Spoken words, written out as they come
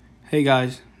Hey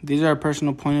guys, these are our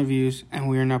personal point of views, and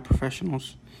we are not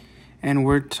professionals. And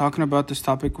we're talking about this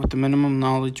topic with the minimum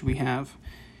knowledge we have.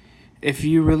 If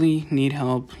you really need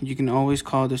help, you can always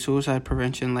call the Suicide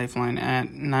Prevention Lifeline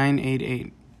at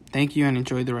 988. Thank you and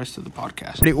enjoy the rest of the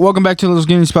podcast. Welcome back to the Los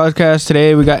Guineas podcast.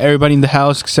 Today we got everybody in the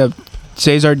house except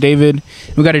Cesar, David.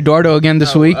 We got Eduardo again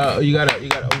this week. You gotta.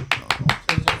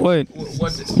 What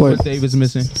David's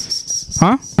missing?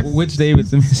 Huh? Which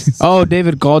David's missing? Oh,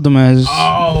 David Galdamez.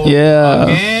 Oh, yeah.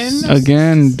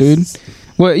 Again, dude.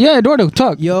 Well, yeah, Eduardo,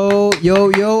 talk. Yo,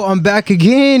 I'm back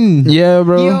again. Yeah,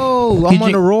 bro. Yo, I'm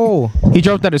on a roll. He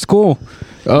dropped out of school.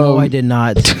 No, I did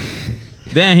not.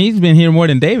 Damn, he's been here more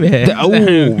than David has.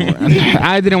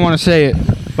 I didn't want to say it.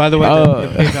 By the way,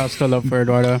 the PayPal's still up for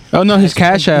Eduardo. Oh, no, his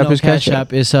Cash App. His Cash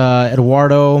App is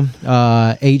Eduardo,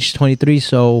 age 23,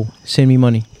 so send me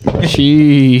money.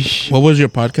 Sheesh. What was your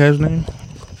podcast name?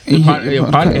 Your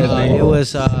podcast name. It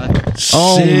was,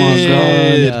 oh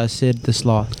my God. Sid the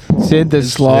Sloth. Sid the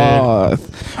Sloth.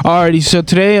 Alrighty, so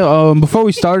today, before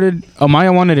we started,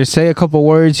 Maya wanted to say a couple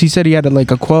words. He said he had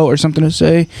a quote or something to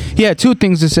say. He had two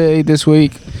things to say this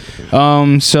week.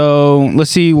 So let's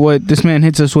see what this man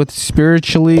hits us with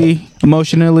spiritually,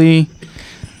 emotionally.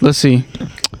 Let's see.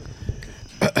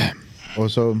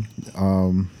 Also,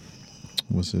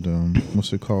 what's it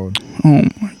called? Oh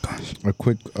my gosh. A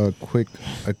quick update.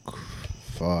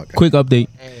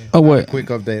 What? Quick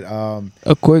update.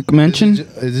 A quick mention?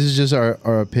 This is just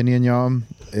our opinion, y'all.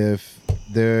 If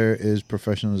there is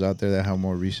professionals out there that have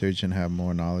more research and have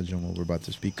more knowledge on what we're about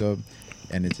to speak of,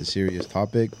 and it's a serious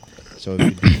topic, so if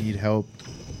you do need help,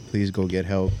 please go get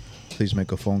help. Please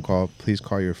make a phone call. Please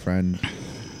call your friend.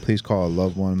 Please call a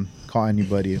loved one. Call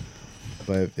anybody.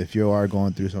 But if you are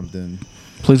going through something,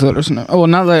 please let us know. Oh, well,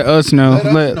 not let us know.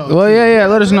 Let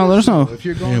us know. Let us know. If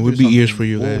you're going we'll be ears for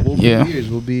you guys. We'll be ears.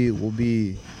 We'll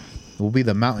be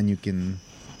the mountain you can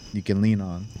lean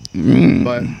on.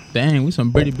 But dang, we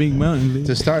some pretty big mountains. Dude.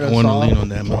 To start us I want to off, lean on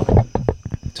that mountain.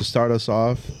 To start us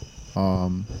off, I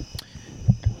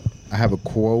have a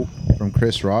quote from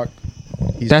Chris Rock.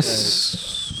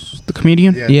 That's the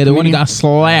comedian? Yeah, the one who got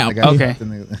slapped. Okay.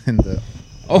 In the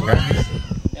Grammys.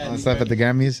 Stuff at the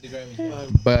Grammys.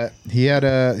 But he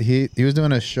was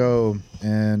doing a show,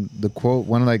 and the quote,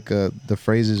 one of the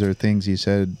phrases or things he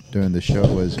said during the show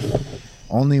was,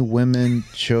 "Only women,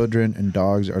 children, and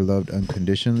dogs are loved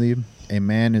unconditionally. A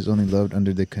man is only loved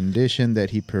under the condition that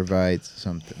he provides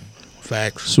something."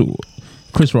 Facts. So,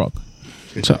 Chris Rock.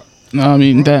 So, no, I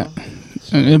mean that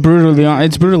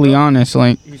it's brutally honest.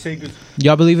 Like,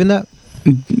 Y'all believe in that?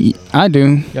 I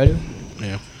do. Y'all do?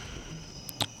 Yeah.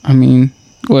 I mean,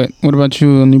 what about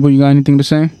you, Nebo? You got anything to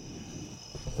say?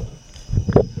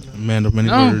 Man of many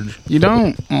No, words. you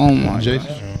don't. Oh my God.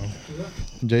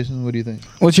 Jason, what do you think?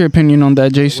 What's your opinion on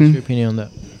that, Jason? What's your opinion on that?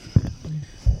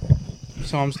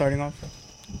 So I'm starting off.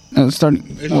 Just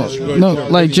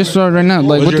right now.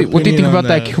 Like, what do you think about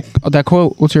that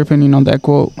quote? What's your opinion on that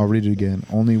quote? I'll read it again.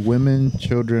 "Only women,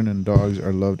 children, and dogs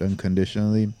are loved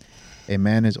unconditionally. A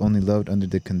man is only loved under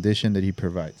the condition that he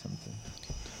provides something."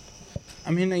 I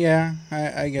mean, yeah,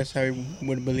 I guess I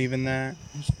would believe in that.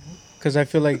 Because I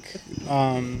feel like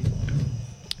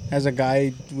as a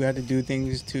guy, we have to do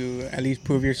things to at least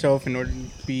prove yourself in order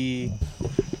to be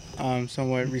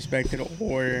somewhat respected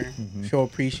or show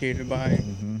appreciated by.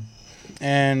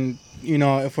 And,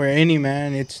 if we're any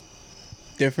man, it's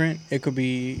different. It could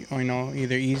be,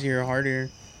 either easier or harder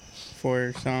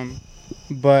for some.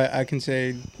 But I can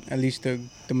say at least the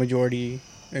majority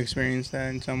experience that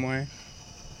in some way.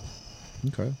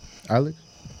 Okay. Alex?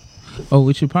 Oh,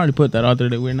 we should probably put that out there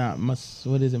that we're not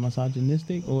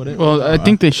misogynistic or whatever. Well, I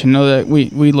think they should know that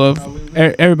we love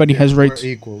everybody has rights. We're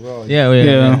equal. Well,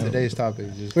 Yeah. Today's topic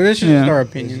is just... But that's just our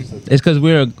opinion. It's because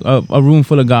we're a room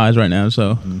full of guys right now,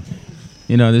 so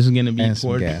this is gonna be And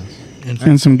some important. gas.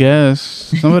 And some gas.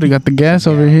 Somebody got the gas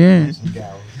over here.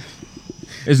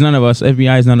 It's none of us.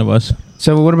 FBI is none of us.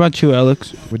 So what about you,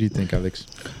 Alex? What do you think, Alex?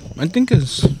 I think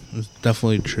it's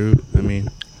definitely true. I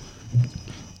mean,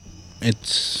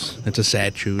 it's a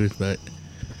sad truth, but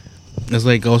it's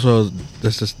also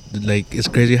it's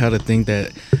crazy how to think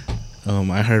that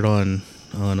I heard on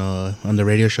the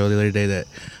radio show the other day that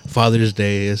Father's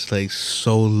Day is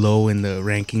so low in the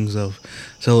rankings of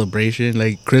celebration.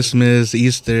 Like Christmas,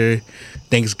 Easter,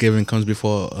 Thanksgiving comes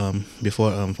before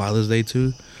Father's Day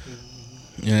too.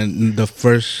 And the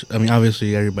first, I mean,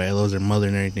 obviously everybody loves their mother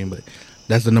and everything, but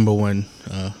that's the number one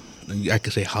I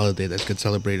could say holiday that gets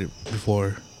celebrated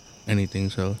before anything.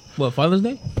 So what, Father's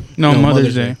Day? No,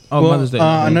 Mother's Day. Oh, Well, Mother's Day.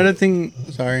 Another thing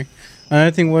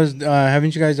was,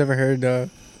 haven't you guys ever heard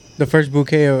the first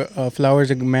bouquet of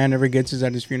flowers a man ever gets is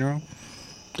at his funeral?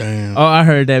 Damn. Oh, I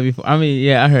heard that before. I mean,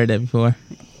 yeah, I heard that before.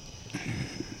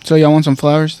 So y'all want some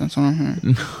flowers? That's what I'm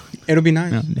hearing. It'll be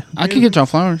nice. No, no. I can get y'all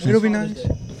flowers. It'll be nice.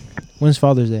 When's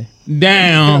Father's Day?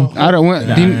 Damn. I don't want.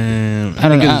 Damn. I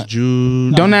don't think know. it's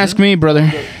June. Don't ask me,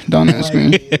 brother. Don't ask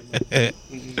me.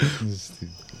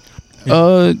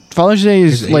 Father's Day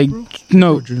is Is it like April?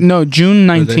 Or June? no June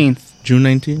 19th. June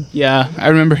 19th. Yeah, I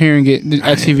remember hearing it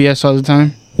at CVS all the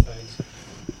time.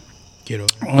 Get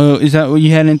over. Is that what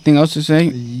you had? Anything else to say?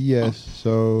 Yes.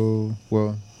 So,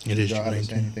 well, It is y'all June have to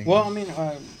say 19th. anything? Well, I mean,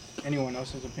 anyone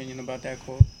else's opinion about that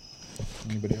quote?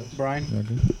 Anybody else? Brian?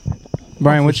 Okay.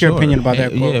 Brian, For what's your sure. opinion about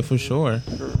that quote? Yeah, for sure.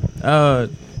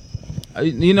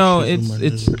 You know,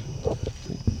 it's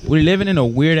we're living in a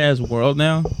weird ass world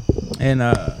now, and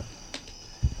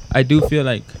I do feel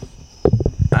like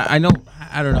I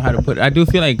don't know how to put it. I do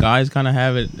feel like guys kind of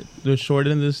have it the short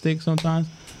end of the stick sometimes.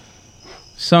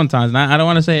 Sometimes, I don't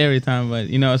want to say every time, but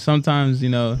you know, sometimes, you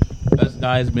know, us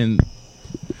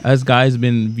guys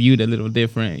been viewed a little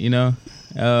different. You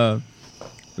know,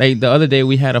 like the other day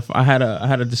I had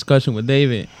a discussion with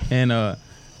David, and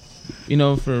you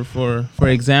know, for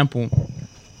example,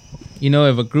 you know,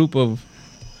 if a group of,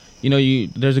 you know,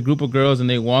 there's a group of girls and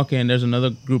they walk in, there's another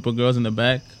group of girls in the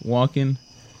back walking.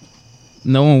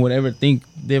 No one would ever think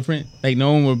different. Like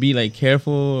no one would be like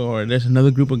careful, or there's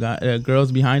another group of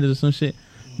girls behind us or some shit.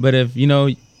 But if, you know,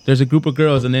 there's a group of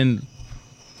girls and then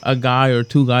a guy or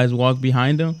two guys walk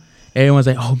behind them, everyone's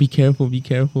like, oh, be careful, be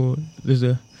careful. There's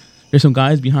some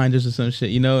guys behind us or some shit.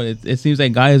 You know, it seems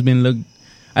like guy has been looked.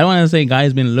 I don't want to say guy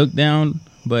has been looked down,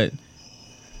 but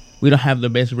we don't have the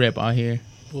best rep out here.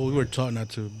 Well, we were taught not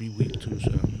to be weak too,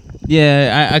 so.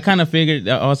 Yeah, I kind of figured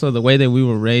that also the way that we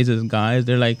were raised as guys,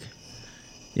 they're like,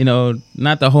 you know,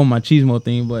 not the whole machismo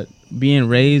thing, but being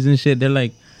raised and shit, they're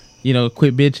like, you know,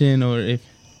 quit bitching, or if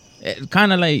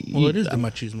kind of like. Well, it is the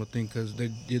machismo thing because they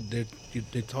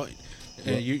taught.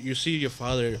 You see your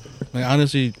father, like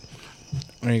honestly,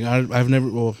 like I've never,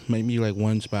 well, maybe like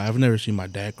once, but I've never seen my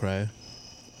dad cry.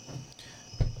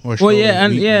 Or show Well, yeah,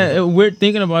 and weakness. yeah, we're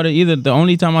thinking about it. Either the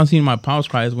only time I've seen my pops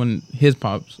cry is when his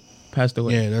pops passed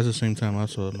away. Yeah, that's the same time I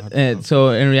saw it. And so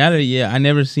in reality, yeah, I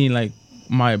never seen like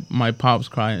my pops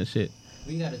cry and shit.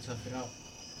 We gotta tough it out.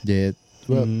 Yeah.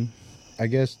 Well, Mhm. I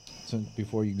guess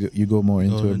before you go more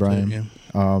into Go it, Brian.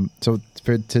 yeah. So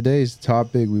for today's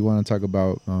topic, we want to talk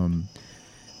about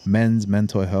men's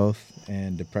mental health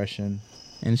and depression.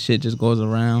 And shit just goes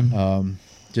around.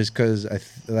 Just because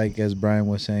like as Brian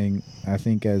was saying, I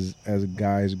think as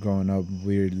guys growing up,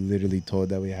 we're literally told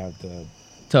that we have to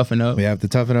Toughen up.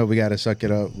 toughen up. We got to suck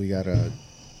it up. We got to,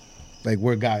 like,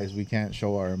 we're guys. We can't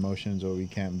show our emotions, or we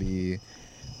can't be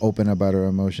open about our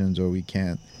emotions, or we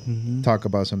can't Mhm. talk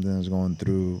about something that's going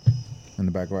through in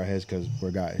the back of our heads because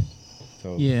we're guys.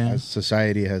 So Yeah. as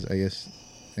society has, I guess,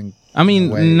 I mean,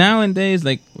 way. nowadays,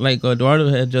 like Eduardo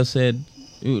had just said,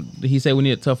 he said we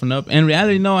need to toughen up. In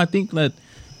reality, no, I think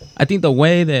the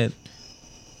way that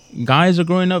guys are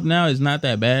growing up now is not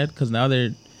that bad, because now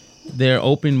they're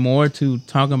open more to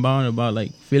talking about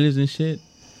like feelings and shit.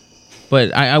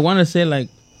 But I want to say, like,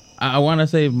 I want to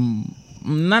say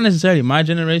not necessarily my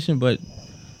generation, but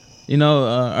you know,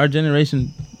 our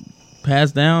generation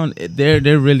passed down. They're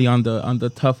really on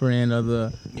the tougher end of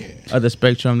the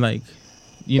spectrum. Like,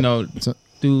 you know, So-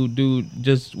 do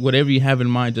just whatever you have in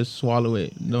mind, just swallow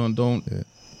it. Don't.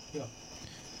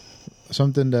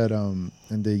 something that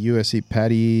in the USC,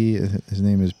 Patty, his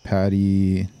name is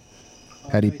Patty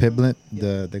Piblant,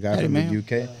 the guy Patty from Mayo. the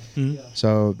UK. Mhm.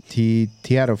 So he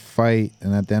had a fight,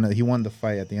 and at the end he won the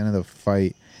fight. At the end of the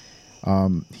fight,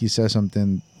 he said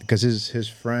something because his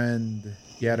friend,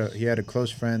 he had a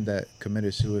close friend that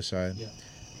committed suicide,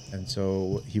 and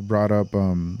so he brought up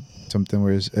something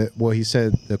where he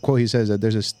said, the quote he says, that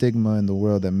there's a stigma in the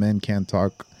world that men can't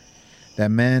talk.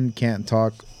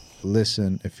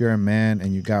 Listen, if you're a man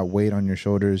and you got weight on your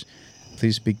shoulders,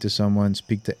 please speak to someone,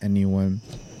 speak to anyone.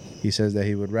 He says that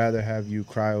he would rather have you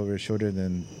cry over his shoulder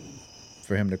than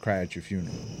for him to cry at your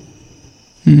funeral.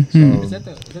 Mhm. So, that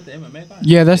the MMA guy?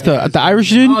 Yeah, that's the Irish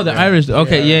dude. Oh, the Irish.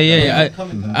 Okay, yeah.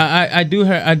 I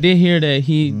did hear that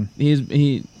he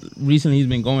recently he's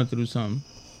been going through some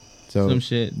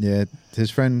shit. Yeah,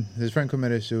 his friend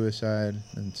committed suicide,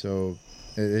 and so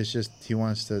it's just he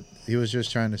was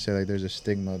just trying to say, like, there's a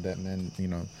stigma that men, you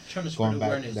know, going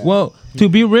back. Well, to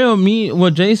be real,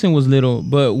 Jason was little,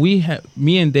 but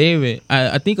me and David,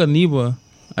 I think Aniba,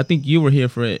 I think you were here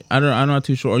for it. I'm not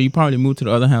too sure, or you probably moved to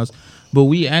the other house, but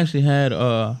we actually had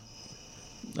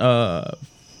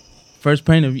first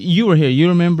paint. You were here. You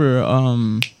remember?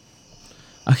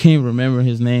 I can't remember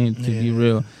his name, to be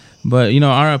real. But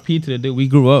R.I.P. to the dude. We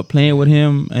grew up playing with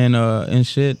him and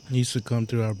shit. He used to come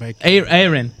through our back.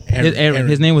 Aaron.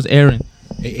 His name was Aaron.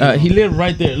 He lived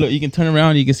right there. Look, you can turn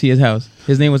around, you can see his house.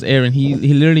 His name was Aaron. He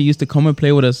literally used to come and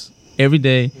play with us every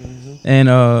day.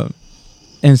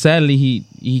 And sadly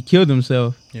he killed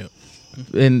himself. Yep.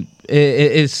 And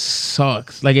it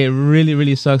sucks. Like, it really,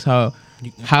 really sucks how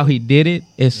he did it.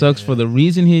 It sucks for the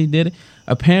reason he did it.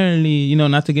 Apparently,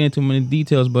 not to get into many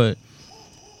details, but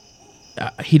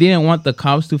he didn't want the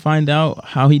cops to find out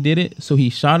how he did it, so he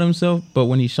shot himself. But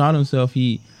when he shot himself,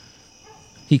 he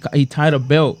tied a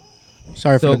belt.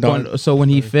 Sorry for the dog. So when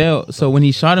he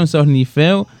shot himself and he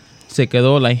fell, se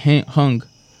quedó like hung.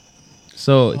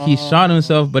 So he shot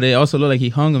himself, but it also looked like he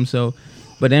hung himself.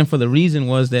 But then for the reason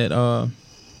was that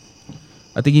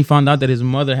I think he found out that his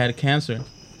mother had cancer,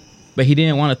 but he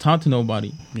didn't want to talk to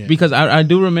nobody. Yeah. Because I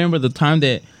do remember the time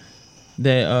that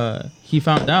he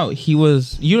found out.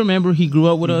 You remember he grew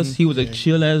up with us. He was a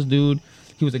chill ass dude.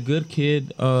 He was a good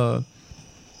kid.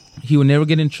 He would never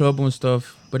get in trouble and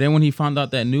stuff. But then when he found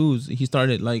out that news, he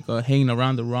started like hanging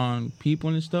around the wrong people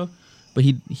and stuff. But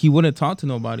he wouldn't talk to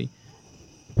nobody.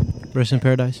 Rest in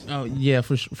paradise. Oh yeah,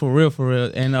 for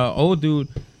real. And old dude,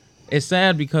 it's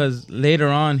sad because later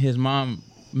on his mom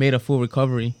made a full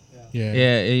recovery. Yeah.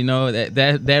 Yeah,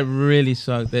 that really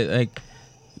sucked. That, like,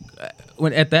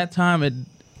 when at that time it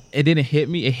didn't hit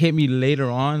me. It hit me later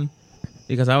on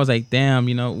because I was like, damn.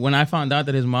 When I found out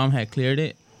that his mom had cleared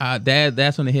it,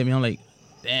 that's when it hit me. I'm like,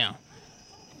 damn.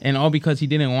 And all because he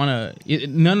didn't want to.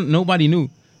 Nobody knew.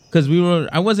 Because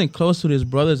I wasn't close to his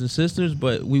brothers and sisters,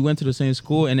 but we went to the same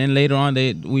school. And then later on,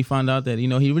 we found out that, he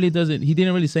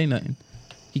didn't really say nothing.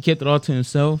 He kept it all to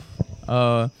himself.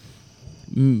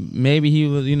 Maybe he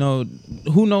was,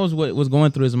 who knows what was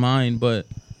going through his mind. But,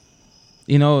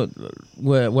 what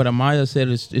Amaya said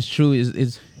is true.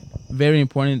 It's very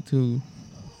important to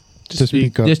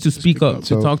speak up. Just to speak up,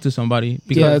 So- to talk to somebody.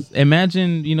 Because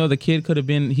imagine, the kid could have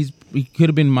been, he could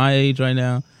have been my age right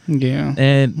now. Yeah.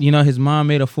 And his mom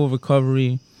made a full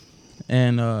recovery,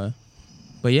 and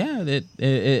but yeah,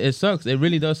 it sucks. It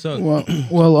really does suck.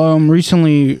 Well,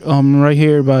 recently, right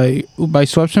here by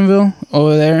Swepsonville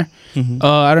over there,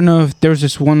 I don't know if there was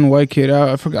this one white kid.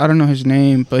 I don't know his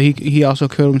name, but he also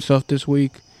killed himself this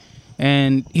week,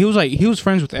 and he was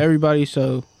friends with everybody.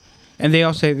 So, and they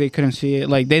all say they couldn't see it.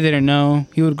 Like, they didn't know.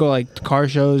 He would go like to car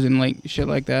shows and like shit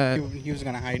like that. He was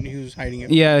gonna hide. He was hiding it.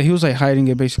 Yeah, he was like hiding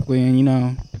it basically, and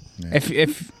Yeah.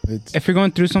 if you're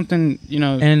going through something,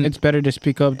 And it's better to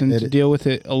speak up than to deal with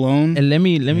it alone. And let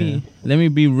me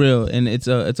be real. And it's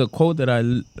a quote that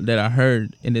I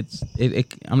heard, and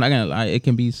I'm not gonna lie, it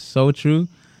can be so true.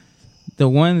 The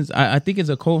ones I think it's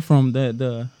a quote from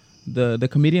the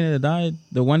comedian that died,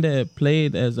 the one that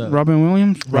played as Robin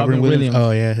Williams. Robin Williams. Oh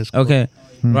yeah, his quote. Okay.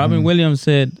 Robin Williams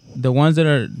said the ones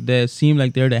that seem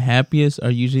like they're the happiest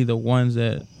are usually the ones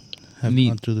that Have need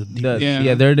gone through the deep.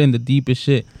 yeah, they're in the deepest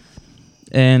shit.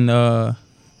 And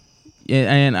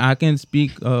and I can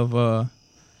speak of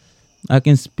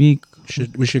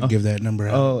We should give that number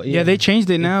out. oh Yeah, they changed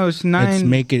it now. It's 9. Let's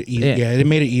make it easy. Yeah. Yeah, they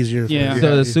made it easier. For Yeah. you.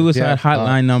 So the suicide Yeah.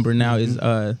 hotline number now is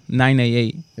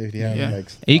 988. If you have, Yeah. like,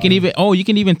 And you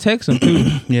can even text them too.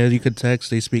 Yeah, you could text.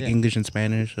 They speak Yeah. English and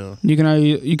Spanish. So You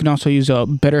can also use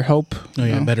BetterHelp. oh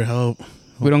yeah, BetterHelp.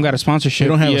 We don't got a sponsorship. We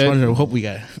don't have yet. a sponsor. Hope we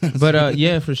got. But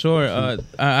yeah, for sure.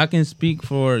 I can speak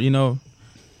for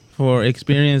for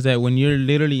experience that when you're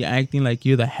literally acting like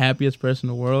you're the happiest person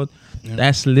in the world, Yeah.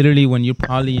 that's literally when you're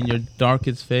probably in your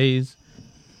darkest phase.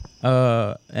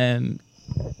 And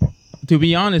to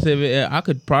be honest, I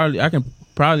can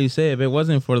probably say if it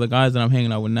wasn't for the guys that I'm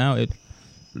hanging out with now,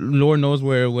 Lord knows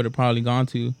where it would have probably gone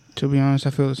to. To be honest, I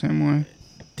feel the same way.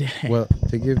 Well,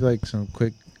 to give like some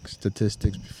quick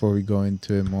statistics before we go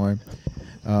into it more.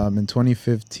 In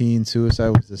 2015, suicide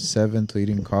was the 7th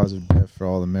leading cause of death for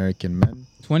all American men.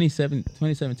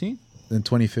 2017? In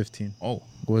 2015, Oh.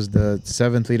 was the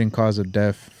 7th leading cause of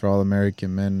death for all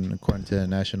American men, according to the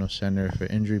National Center for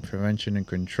Injury Prevention and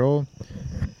Control.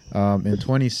 In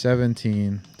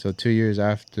 2017, so 2 years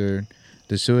after,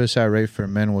 the suicide rate for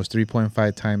men was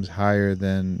 3.5 times higher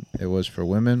than it was for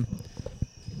women.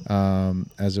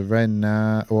 As of right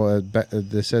now,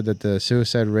 they said that the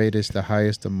suicide rate is the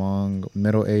highest among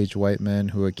middle-aged white men,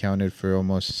 who accounted for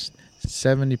almost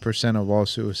 70% of all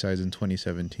suicides in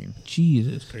 2017.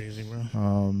 Jesus. Crazy,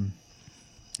 bro.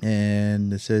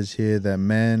 And it says here that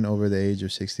men over the age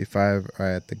of 65 are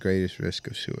at the greatest risk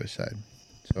of suicide.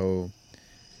 So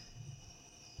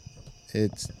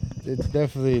it's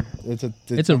definitely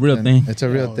It's a real something- thing. It's a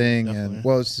real Oh, thing, definitely. and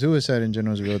well, suicide in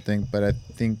general is a real thing. But I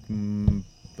think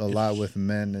a lot with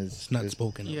men is It's not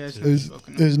spoken of. Yeah, it's too. not is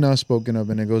spoken of. is not spoken of,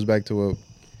 and it goes back to what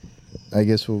I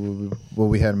guess what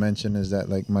we had mentioned is that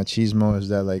like machismo is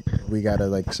that like we gotta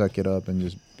like suck it up and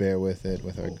just bear with it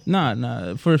with our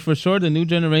Nah. For sure, the new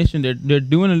generation they're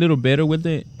doing a little better with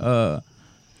it.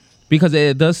 Because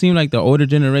it does seem like the older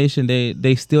generation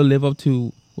they still live up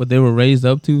to what they were raised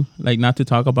up to, like not to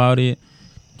talk about it,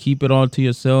 keep it all to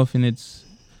yourself, and it's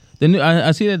the new.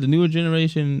 I see that the newer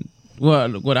generation.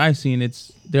 Well, what I've seen,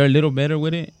 they're a little better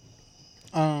with it.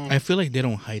 I feel like they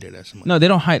don't hide it as much. No, they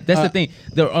don't hide. That's the thing.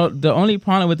 The only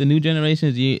problem with the new generation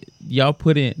is y'all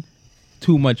put in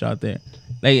too much out there.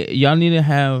 Like y'all need to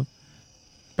have,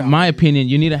 in my opinion,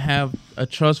 you need to have a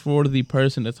trustworthy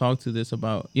person to talk to this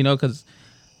about. You know, because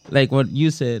like what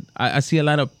you said, I see a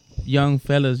lot of young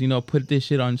fellas, you know, put this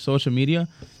shit on social media,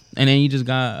 and then you just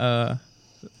got,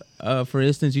 for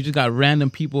instance, you just got random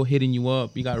people hitting you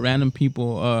up. You got random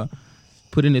people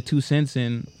putting the 2 cents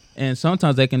in. And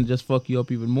sometimes that can just fuck you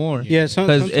up even more. Yeah,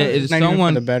 sometimes it's not even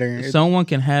for the better. Someone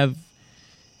can have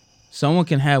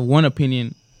one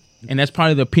opinion, and that's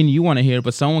probably the opinion you want to hear.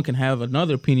 But someone can have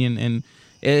another opinion, and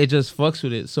it just fucks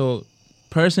with it. So,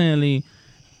 personally,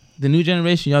 the new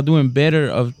generation, y'all doing better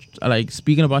of like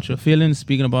speaking about your feelings,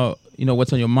 speaking about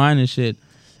what's on your mind and shit.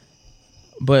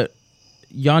 But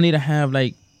y'all need to have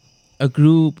like a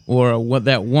group or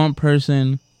that one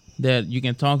person that you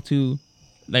can talk to.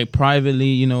 Like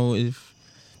privately, if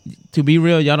to be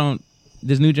real,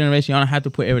 this new generation, y'all don't have to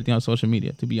put everything on social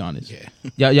media, to be honest.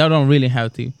 Yeah. y'all don't really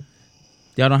have to.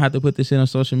 Y'all don't have to put this shit on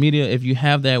social media. If you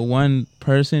have that one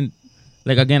person,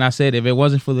 like again, I said, if it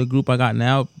wasn't for the group I got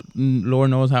now,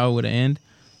 Lord knows how it would end.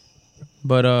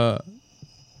 But,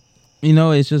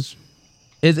 it's just,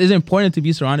 it's important to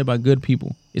be surrounded by good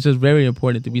people. It's just very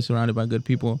important to be surrounded by good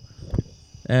people.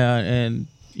 And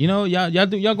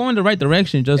y'all going the right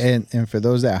direction. Just and for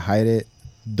those that hide it,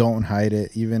 don't hide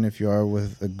it. Even if you are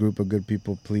with a group of good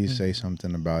people, please say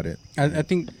something about it. I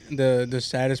think the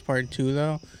saddest part too,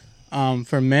 though,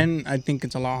 for men, I think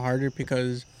it's a lot harder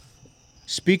because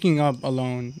speaking up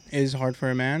alone is hard for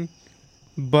a man.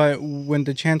 But when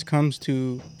the chance comes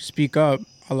to speak up,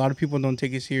 a lot of people don't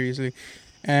take it seriously.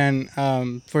 And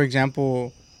for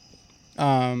example,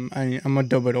 I'm gonna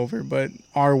dub it over, but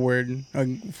R word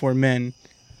for men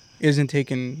isn't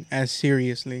taken as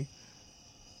seriously,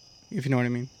 if you know what I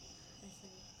mean.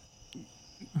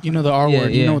 You know the R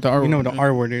word. You know what the R word. You know what the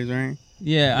R word is, right?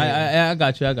 Yeah, I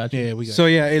got you. Yeah, we got So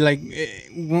yeah,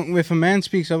 if a man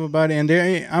speaks up about it, and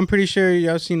I'm pretty sure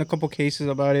y'all seen a couple cases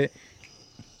about it.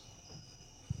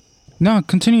 No,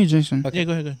 continue, Jason. Okay. Yeah,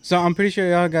 go ahead. So I'm pretty sure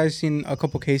y'all guys seen a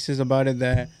couple cases about it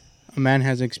that a man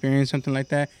has experienced something like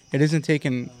that. It isn't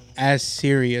taken as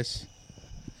serious,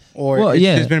 or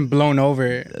it's been blown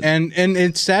over, and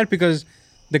it's sad because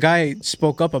the guy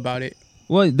spoke up about it.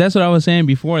 Well, that's what I was saying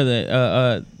before,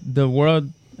 that the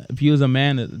world views a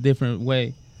man a different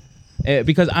way.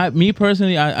 Because me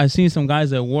personally, I seen some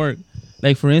guys at work.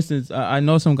 Like for instance, I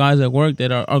know some guys at work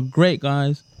that are great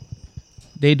guys.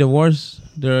 They divorced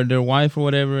their wife or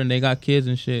whatever, and they got kids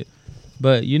and shit.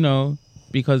 But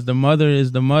because the mother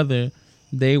is the mother,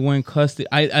 they went custody.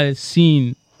 I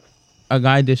seen a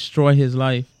guy destroy his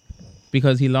life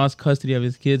because he lost custody of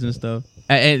his kids and stuff.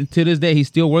 And to this day, he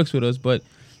still works with us, but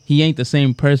he ain't the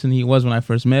same person he was when I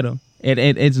first met him.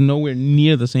 It's nowhere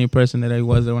near the same person that he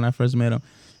was when I first met him.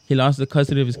 He lost the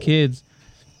custody of his kids.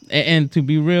 And to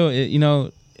be real,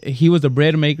 he was the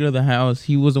bread maker of the house.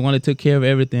 He was the one that took care of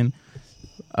everything.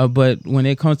 But when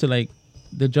it comes to like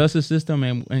the justice system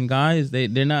and guys,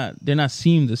 they're not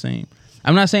seen the same.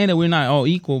 I'm not saying that we're not all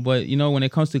equal, but when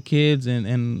it comes to kids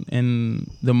and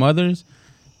the mothers,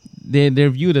 they're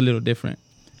viewed a little different.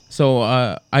 So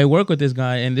I work with this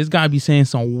guy, and this guy be saying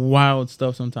some wild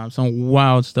stuff sometimes,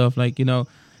 like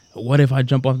what if I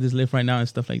jump off this lift right now and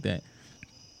stuff like that.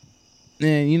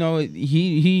 And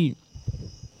he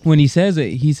when he says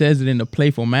it in a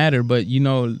playful manner, but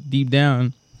deep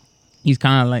down he's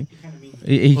kind of like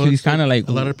he's kind of like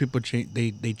a lot of people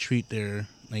they treat their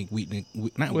like weakness,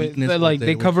 not With, weakness, like but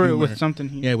they cover it humor. with something.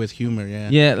 Yeah, with humor. Yeah.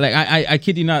 Yeah, like I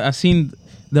kid you not, I seen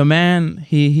the man.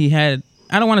 He had,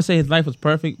 I don't want to say his life was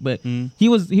perfect, but he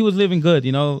was living good.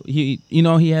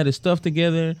 He had his stuff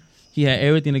together. He had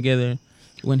everything together.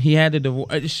 When he had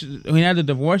the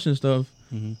divorce and stuff,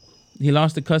 he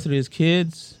lost the custody of his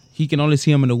kids. He can only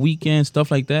see them on the weekend,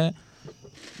 stuff like that.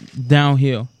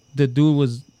 Downhill, the dude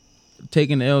was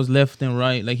taking L's left and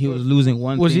right. Like he was losing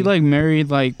one. Was he thing. like married,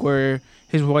 like where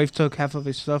his wife took half of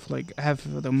his stuff, like half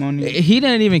of the money. He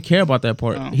didn't even care about that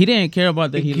part. No. He didn't care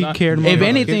about that. He He cared more If about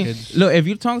anything, kids. look, if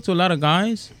you talk to a lot of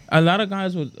guys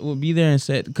would be there and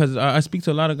say, because I speak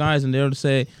to a lot of guys and they'll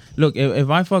say, look, if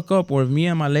I fuck up or if me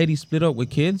and my lady split up with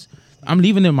kids, I'm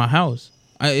leaving them my house.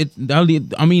 I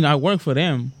work for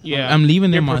them. Yeah. I'm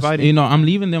leaving them You're my, providing. I'm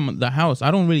leaving them the house.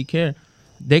 I don't really care.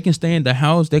 They can stay in the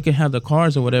house. They can have the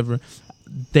cars or whatever.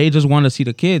 They just want to see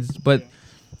the kids. But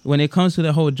when it comes to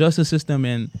the whole justice system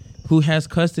and who has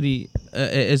custody,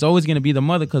 it's always going to be the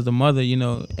mother, because the mother,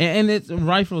 and it's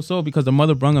rightful so, because the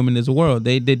mother brung them in this world.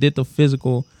 They did the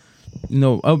physical,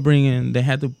 upbringing. They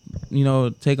had to,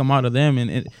 take them out of them,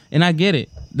 and I get it.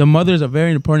 The mother is a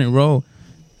very important role,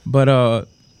 but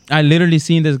I literally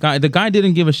seen this guy. The guy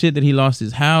didn't give a shit that he lost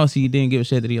his house. He didn't give a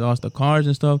shit that he lost the cars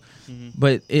and stuff.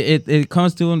 But it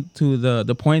comes to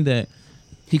the point that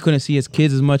he couldn't see his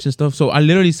kids as much and stuff. So I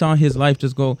literally saw his life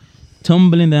just go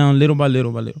tumbling down little by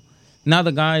little by little. Now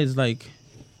the guy is like,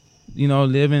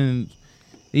 living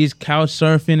these couch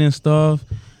surfing and stuff.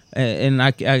 And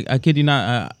I kid you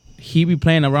not, he be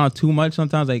playing around too much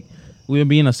sometimes. Like, we'll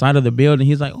be in the side of the building.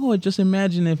 He's like, oh, just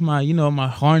imagine if my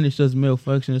harness just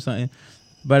malfunction or something.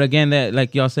 But again, that,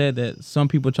 like y'all said, that some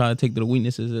people try to take the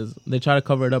weaknesses as, they try to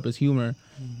cover it up as humor.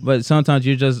 But sometimes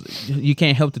you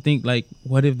can't help to think, like,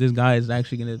 what if this guy is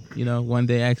actually gonna, one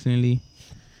day accidentally,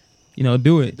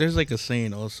 do it. There's like a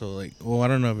saying also, like, well, I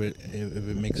don't know if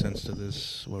it makes sense to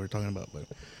this what we're talking about, but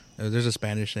there's a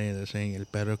Spanish saying that's saying el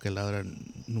perro que ladra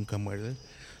nunca muerde.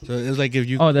 So it's like if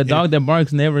you The dog that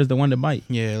barks never is the one that bites.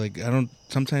 Yeah, like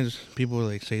sometimes people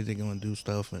like say they're gonna do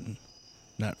stuff and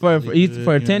not For really do it,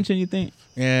 for attention, you think?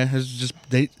 Yeah, it's just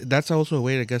that's also a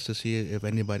way, I guess, to see if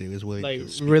anybody is willing Like to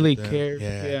speak really with them. care.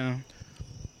 Yeah. Yeah.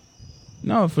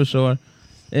 No, for sure.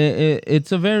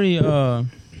 It's a very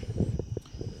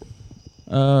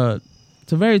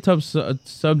it's a very tough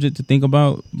subject to think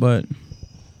about, but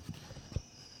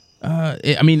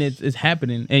it's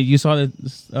happening, and you saw the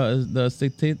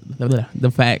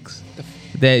facts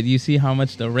that you see how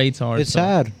much the rates are. It's so.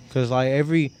 sad because like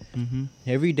every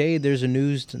day there's a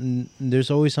news.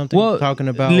 There's always something talking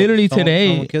about. Literally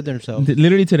someone killed themselves.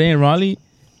 Literally today in Raleigh,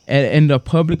 in the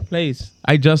public place.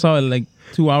 I just saw it like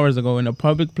 2 hours ago. In a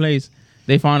public place,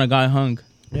 they found a guy hung.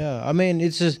 Yeah, I mean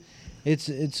it's just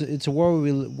it's a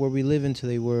world where we live in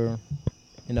today where,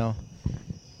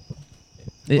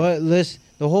 but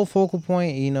the whole focal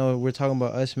point, we're talking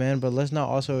about us, man, but let's not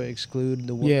also exclude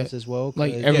the women as well.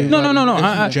 Like No.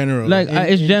 In general. Like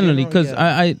it's generally because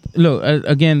I look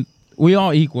again. We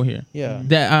all equal here. Yeah.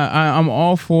 That I'm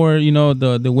all for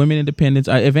the women independence.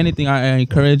 If anything, I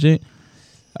encourage it.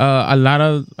 A lot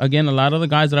of the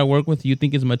guys that I work with, you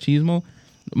think it's machismo.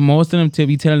 Most of them to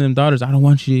be telling them daughters, I don't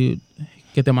want you to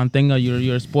get the mantenga,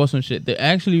 you're sports and shit.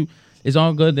 It's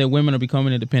all good that women are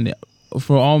becoming independent.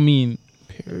 For all mean,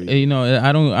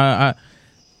 to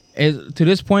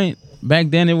this point, back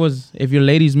then it was, if your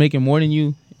lady's making more than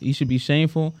you should be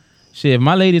shameful. Shit, if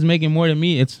my lady's making more than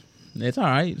me, it's all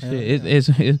right.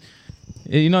 Shit,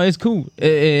 it's cool.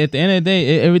 At the end of the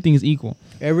day, everything is equal.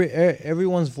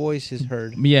 Everyone's voice is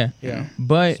heard. Yeah. Yeah.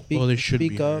 But they should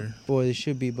speak be up, heard. boy. They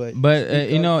should be. But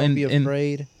don't be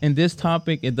afraid. in this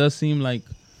topic, it does seem like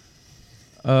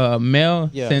male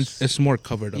since It's more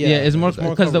covered up. it's more it's more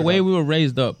because the covered way up. we were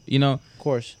raised up, Of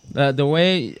course. the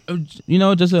way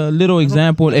just a little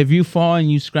example. If you fall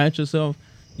and you scratch yourself,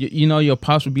 your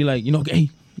pops would be like,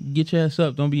 hey, get your ass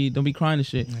up. Don't be crying and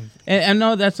shit. And I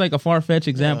know that's like a far fetched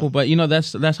example, but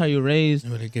that's how you're raised.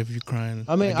 Like if you're crying,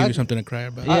 I mean, give you something to cry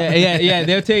about. Yeah.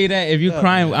 They'll tell you that if you're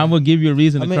crying, I will give you a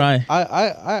reason to cry.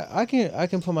 I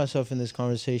can put myself in this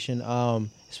conversation.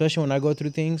 Especially when I go through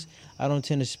things, I don't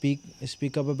tend to speak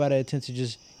up about it. I tend to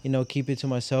just keep it to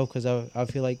myself because I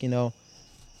feel like I don't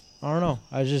know.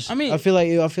 I feel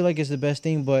like it's the best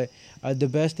thing, but the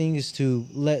best thing is to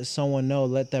let someone know.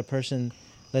 Let that person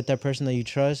that you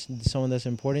trust, someone that's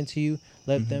important to you,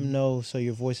 let them know so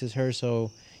your voice is heard.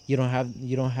 So you don't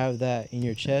have that in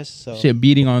your chest. So shit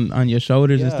beating on your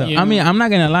shoulders and stuff. Yeah. I mean, I'm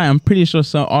not gonna lie. I'm pretty sure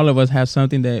all of us have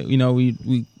something that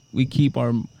we keep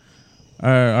our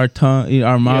tongue,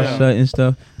 our mouth shut and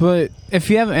stuff. But if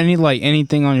you have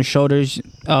anything on your shoulders,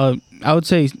 I would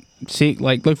say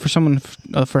look for someone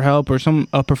for help or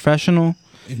a professional.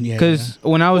 Because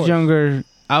when I was younger,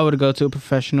 I would go to a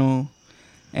professional.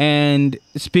 And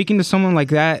speaking to someone like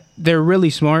that, they're really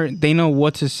smart. They know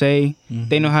what to say. Mm-hmm.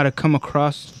 They know how to come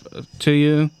across to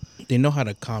you. They know how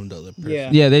to calm the other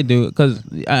person. Yeah, they do. Because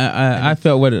I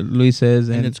felt what Luis says,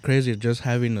 and it's crazy just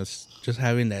having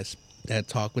that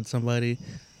talk with somebody.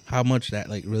 How much that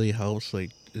like really helps.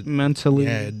 Like mentally.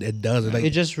 Yeah, it does. Like,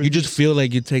 It just you just feel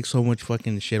like you take so much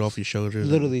fucking shit off your shoulders.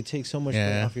 literally take so much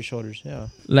Yeah. weight off your shoulders. Yeah.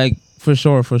 Like for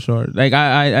sure. Like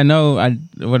I know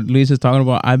what Lisa's talking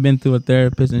about. I've been through a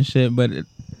therapist and shit, but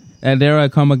and there I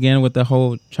come again with the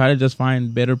whole try to just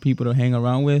find better people to hang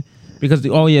around with, because the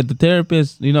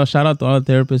therapists, you know, shout out to all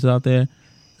the therapists out there,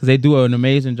 because they do an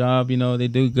amazing job. You know, they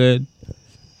do good.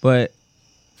 But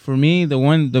for me,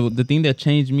 the thing that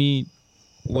changed me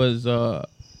was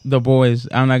the boys.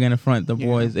 I'm not gonna front the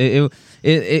boys.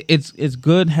 It's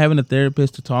good having a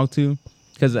therapist to talk to,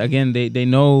 because again they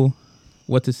know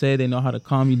what to say. They know how to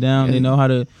calm you down. Yeah. They know how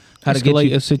to get Escalate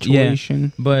you a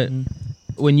situation. But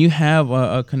when you have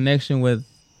a connection with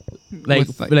like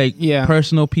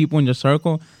personal people in your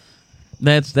circle,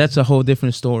 that's a whole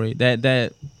different story.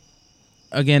 That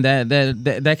again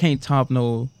that can't top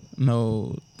no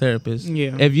therapist.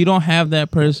 Yeah. If you don't have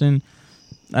that person,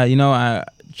 you know, I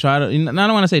don't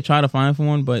want to say try to find for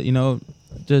one, but you know,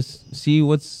 just see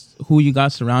who you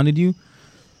got surrounded you.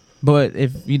 But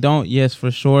if you don't, yes,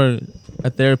 for sure, a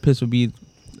therapist would be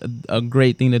a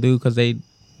great thing to do, because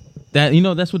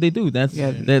that's what they do. That's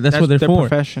what they're their for.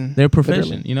 Profession. Their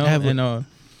profession, Literally. you know.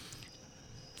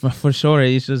 And for sure,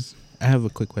 it's just I have a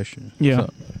quick question. Yeah.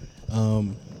 So,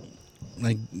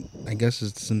 like, I guess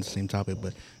it's in the same topic,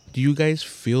 but do you guys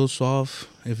feel soft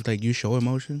if like you show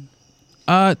emotion?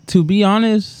 To be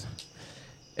honest,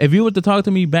 if you were to talk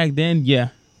to me back then, yeah.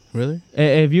 Really?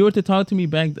 If you were to talk to me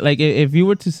back, like if you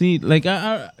were to see, like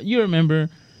you remember,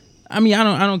 I mean,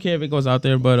 I don't care if it goes out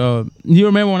there, but you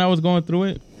remember when I was going through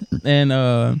it,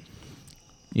 and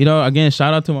you know, again,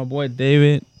 shout out to my boy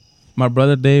David, my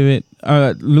brother David.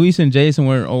 Luis and Jason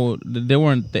were old; they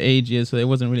weren't the age yet, so they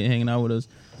wasn't really hanging out with us.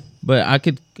 But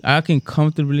I can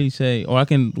comfortably say, or I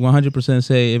can 100%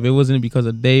 say, if it wasn't because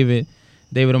of David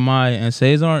Amaya, and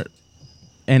Cesar,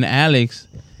 and Alex.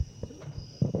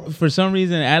 For some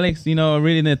reason, Alex, you know,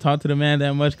 really didn't talk to the man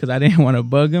that much because I didn't want to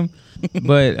bug him.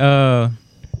 But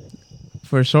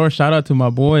for sure, shout out to my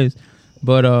boys.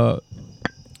 But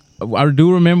I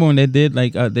do remember when they did,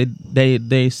 like,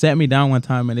 they sat me down one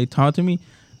time and they talked to me.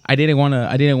 I didn't want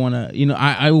to, you know,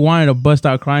 I wanted to bust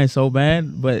out crying so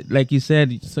bad. But like you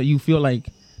said, so you feel like,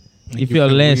 you feel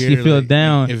less, weird, you feel like,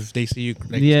 down. If they see you,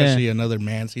 like, Yeah. especially another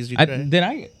man sees you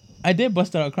cry. I did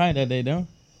bust out crying that day, though.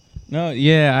 No,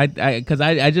 yeah, because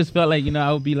I just felt like, you know,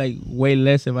 I would be like way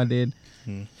less if I did.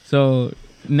 So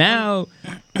now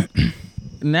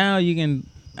you can,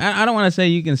 I don't want to say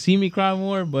you can see me cry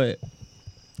more, but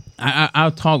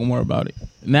I'll talk more about it.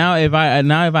 Now if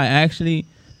I actually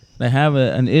like have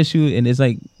an issue and it's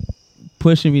like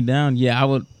pushing me down, yeah,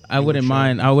 I wouldn't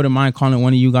mind calling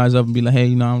one of you guys up and be like, hey,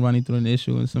 you know, I'm running through an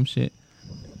issue and some shit.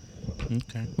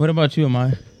 Okay. What about you,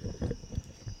 Amai?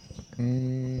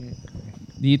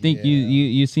 Do you think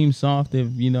you seem soft if,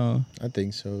 you know? I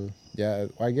think so. Yeah,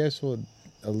 I guess a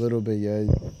little bit, yeah.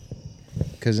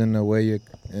 Because in a way,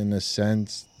 in a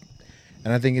sense,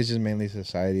 and I think it's just mainly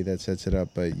society that sets it up,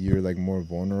 but you're like more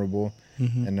vulnerable.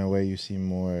 In a way, you seem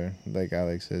more, like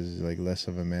Alex says, like less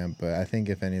of a man. But I think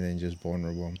if anything, just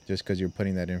vulnerable, just because you're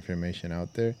putting that information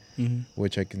out there,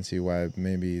 which I can see why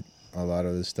maybe a lot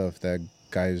of the stuff that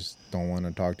guys don't want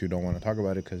to talk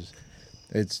about it, because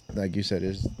it's like you said,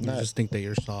 it's You not just think that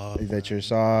you're soft. that you're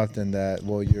soft and that,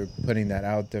 well, you're putting that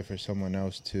out there for someone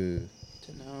else to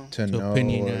know.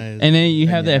 Opinionize. And then you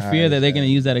have that fear that they're Yeah. going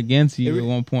to use that against you at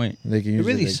one point. They can It use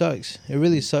really like, sucks. It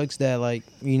really sucks that, like,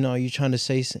 you know, you're trying to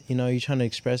say, you know, you're trying to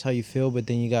express how you feel, but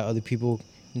then you got other people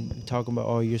talking about,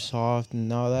 oh, you're soft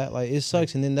and all that. Like, it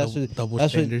sucks. And then Double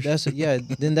standards.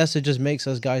 then that's what just makes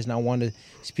us guys not want to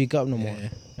speak up no more.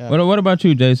 Yeah. What about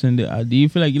you, Jason? Do you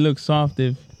feel like you look soft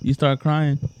if you start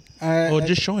crying?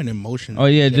 Just showing emotion. Oh,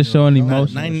 yeah, just showing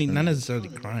emotion. Not necessarily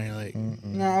crying. Like,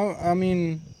 No, I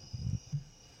mean,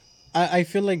 I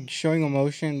feel like showing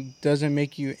emotion doesn't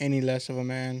make you any less of a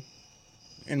man,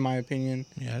 in my opinion.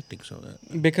 yeah, I think so.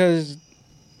 That. Because,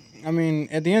 I mean,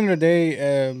 at the end of the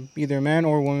day, either man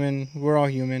or woman, we're all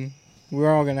human.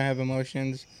 We're all gonna have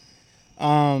emotions.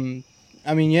 I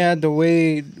mean, yeah, the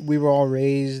way we were all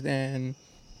raised, and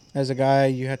as a guy,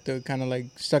 you had to kind of like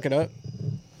suck it up.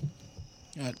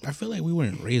 I feel like we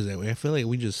weren't raised that way. I feel like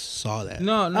we just saw that.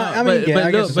 No, I mean, yeah,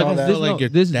 I guess it's all I that. feel like your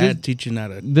dad teaching how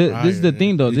to. This is the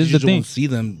thing, though. You This is the just thing. won't see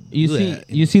them. You do see, that.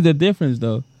 you see the difference,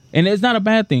 though, and it's not a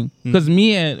bad thing. Because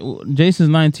Jason's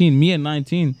 19. Me at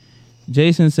 19,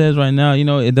 Jason says right now, you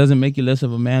know, it doesn't make you less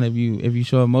of a man if you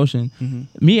show emotion.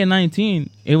 Me at 19,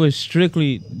 it was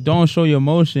strictly don't show your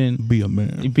emotion. Be a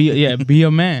man. Be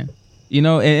a man. You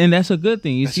know, and that's a good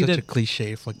thing. You That's see such that a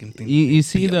cliche fucking thing. you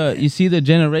see you see the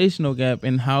generational gap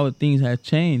and how things have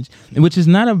changed, which is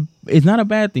not a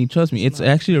bad thing. Trust me, it's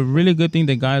actually a really good thing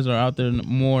that guys are out there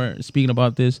more speaking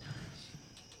about this.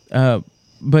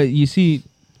 But you see,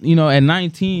 you know, at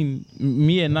 19,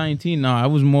 me at 19 now, I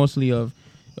was mostly of,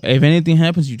 if anything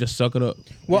happens, you just suck it up.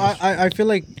 Well, I feel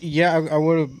like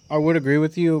I would agree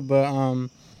with you, but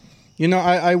you know,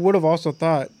 I would have also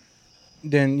thought,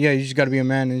 then yeah, you just got to be a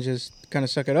man and just kind of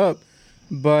suck it up.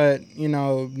 But you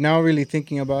know, now really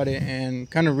thinking about it and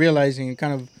kind of realizing and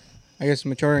kind of, I guess,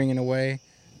 maturing in a way,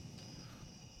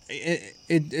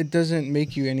 it doesn't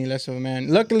make you any less of a man.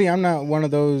 Luckily, I'm not one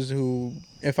of those who,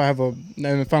 if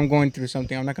I'm going through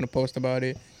something, I'm not gonna post about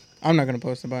it. I'm not gonna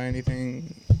post about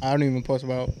anything. I don't even post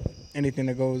about anything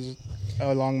that goes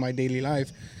along my daily life.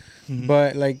 Mhm.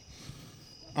 But like,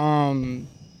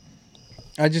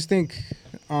 I just think,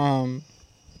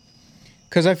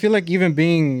 because I feel like even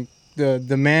being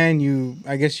the man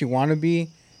I guess you want to be,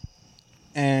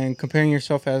 and comparing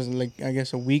yourself as like, I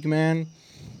guess, a weak man,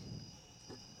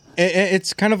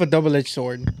 it's kind of a double-edged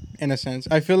sword in a sense.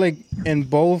 I feel like in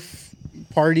both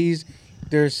parties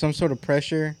there's some sort of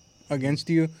pressure against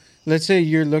you. Let's say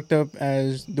you're looked up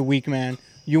as the weak man.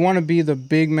 You want to be the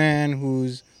big man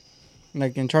who's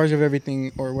like in charge of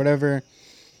everything or whatever.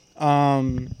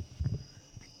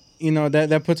 You know,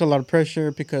 that puts a lot of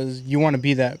pressure because you want to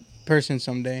be that person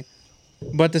someday.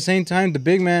 But at the same time, the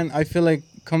big man, I feel like,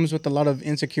 comes with a lot of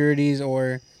insecurities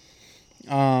or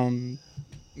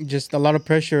just a lot of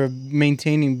pressure of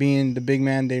maintaining being the big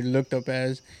man they looked up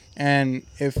as. And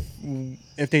if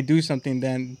they do something,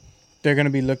 then they're going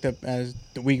to be looked up as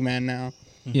the weak man now.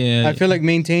 Yeah, I feel like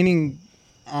maintaining,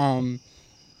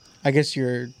 I guess,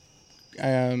 your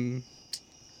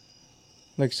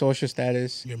like social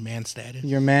status, Your man status.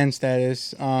 your man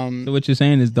status. So what you're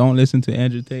saying is don't listen to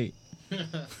Andrew Tate.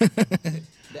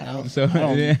 So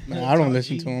I don't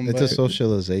listen to him. It's But a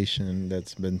socialization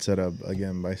that's been set up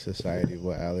again by society.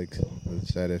 What Alex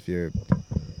said, if you're,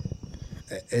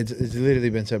 it's literally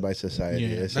been said by society. Yeah,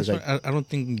 It's that's just why like I don't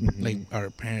think like our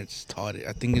parents taught it.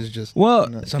 I think it's just well,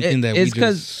 something that it's we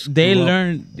just they grew up-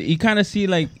 learn. You kind of see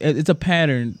like it's a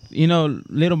pattern. You know,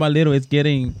 little by little, it's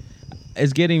getting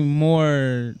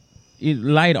more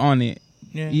light on it.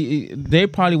 Yeah. They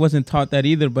probably wasn't taught that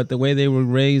either, but the way they were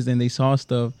raised and they saw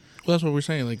stuff. Well, that's what we're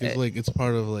saying. Like it's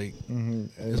part of like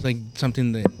it's like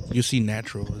something that you see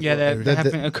natural. Yeah, that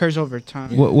The- occurs over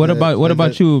time. What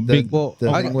about you, Big? The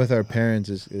I- thing with our parents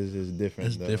is different.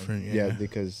 It's though. different, Yeah, yeah.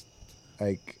 because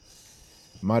like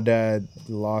my dad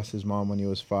lost his mom when he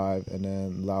was 5, and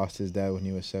then lost his dad when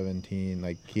he was 17.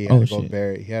 Like he had Oh, to go shit.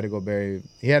 bury. He had to go bury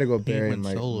He went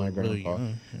my solo grandpa. really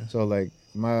young, yeah. So like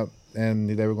and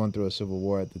they were going through a civil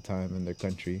war at the time in their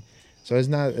country. So it's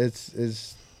not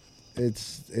it's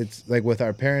like with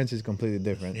our parents it's completely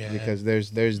different Yeah. because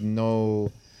there's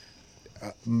no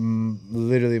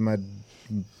literally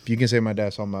you can say my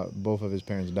dad saw both of his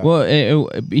parents die. Well,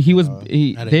 he was At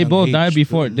a they young both age, died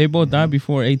before too. they both died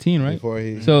before 18, right? Before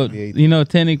he So be 18. you know,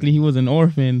 technically he was an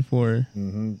orphan for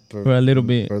for a little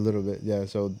bit. For a little bit, yeah.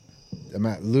 So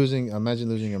imagine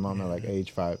losing your mom at like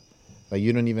age 5. Like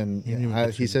you don't even. He didn't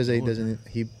even He touch says that he her. doesn't.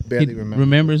 He He barely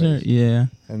remembers her. face. Yeah.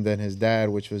 And then his dad,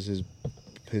 which was his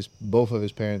both of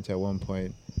his parents at one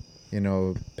point, you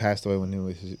know, passed away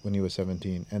when he was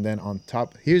 17. And then on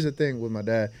top, here's the thing with my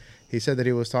dad. He said that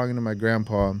he was talking to my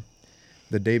grandpa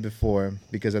the day before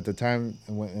because at the time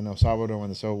in El Salvador when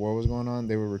the Civil War was going on,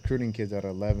 they were recruiting kids at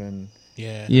 11.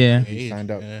 Yeah. Yeah. Age, He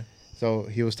signed up. Yeah. So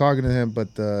he was talking to him,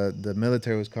 but the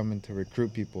military was coming to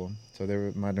recruit people. So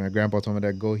my grandpa told me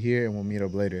that go here and we'll meet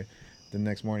up later. The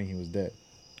next morning he was dead.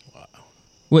 Wow.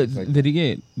 What Like- did he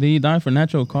get? Did he die for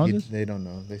natural causes? They don't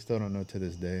know. They still don't know to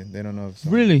this day. They don't know if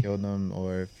Really? someone killed him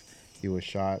or if he was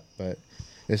shot, but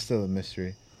it's still a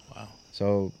mystery. Wow.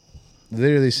 So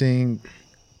literally seeing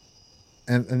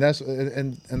and that's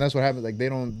what happened. Like they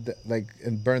don't like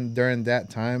and burn during that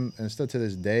time and still to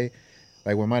this day.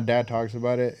 Like when my dad talks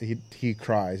about it, he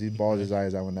cries. He bawls his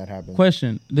eyes out when that happens.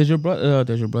 Question: Does your brother?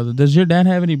 Does your dad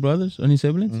have any brothers? Any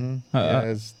siblings?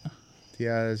 Mm-hmm. He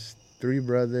has 3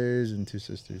 brothers and 2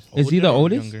 sisters. Is he the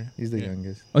Older or oldest? younger? He's the Yeah.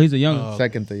 youngest, Oh, he's a young. Oh.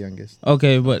 second to youngest.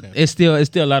 Okay, but Okay. it's still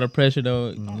a lot of pressure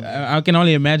though. Mhm. I can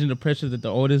only imagine the pressure that the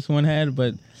oldest one had.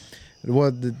 But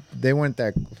Well, they weren't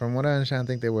that. From what I understand, I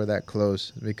think they were that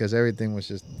close because everything was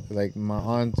just like my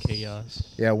aunts. Chaos.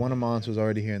 Yeah, one of my aunts was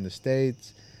already here in the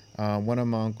States. One of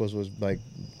my uncles was like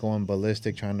going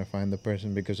ballistic trying to find the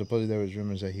person because supposedly there was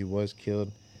rumors that he was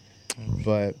killed.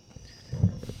 But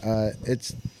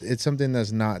it's something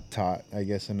that's not taught, I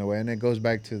guess, in a way, and it goes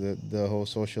back to the whole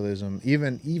socialism.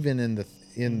 Even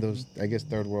in those, I guess,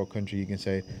 third world country, you can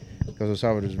say, because El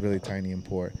Salvador is really tiny and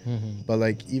poor. But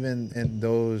like even in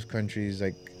those countries,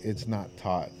 like it's not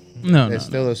taught. No, It's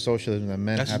still a socialism that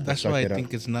men have to That's suck why I it up.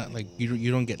 think it's not like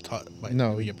you don't get taught by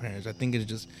your parents. I think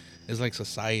it's like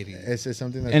society. It's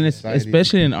something that and it's society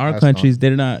especially in our passed on. countries,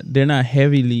 they're not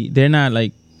heavily, they're not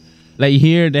like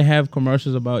here they have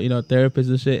commercials about therapists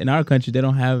and shit. In our country, they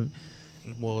don't have.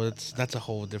 Well, that's a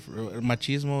whole different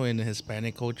machismo in the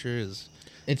Hispanic culture is.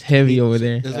 It's heavy over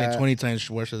there. It's like 20 times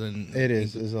worse than It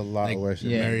is. It's a lot like worse.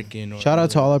 Yeah. American. Or Shout out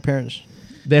to all our parents.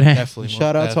 That have. Definitely.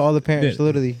 Shout out to all the parents, Yeah.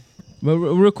 literally. But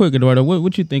real quick, Eduardo,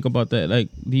 what you think about that? Like,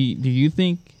 do you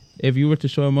think if you were to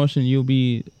show emotion, you'll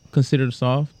be considered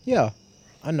soft? Yeah,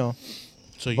 I know.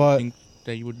 So you But- think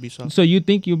that you would be soft? So you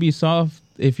think you'll be soft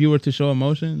if you were to show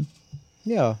emotion,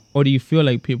 Yeah, or do you feel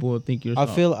like people will think you're I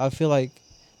soft? feel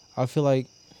like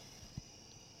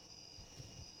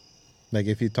Like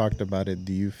if you talked about it,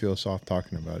 do you feel soft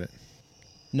talking about it?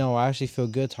 no, I actually feel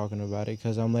good talking about it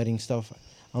because I'm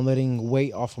letting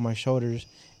weight off of my shoulders,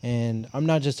 and I'm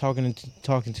not just talking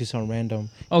to some random.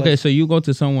 Okay, so you go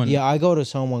to someone. Yeah, I go to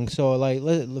someone. So like,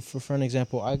 for an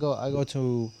example, I go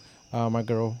to my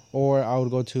girl, or I would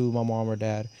go to my mom or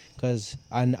dad, because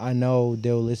I know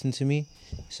they'll listen to me.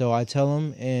 So I tell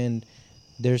them, and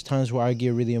there's times where I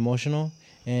get really emotional,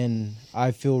 and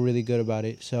I feel really good about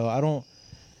it. So I don't.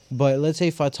 But let's say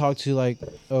if I talk to like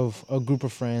of a group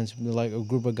of friends, like a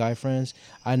group of guy friends,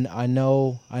 I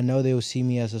know they will see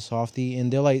me as a softie,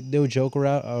 and they'll joke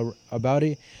around about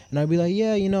it, and I'll be like,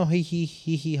 yeah,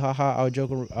 he ha ha, I'll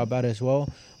joke about it as well.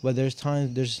 But there's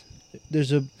times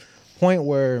there's a point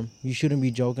where you shouldn't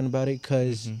be joking about it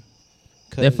because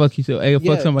That fuck you. So, hey,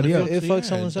 fuck somebody else. It fucks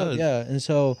someone else. Yeah, and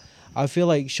so I feel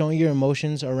like showing your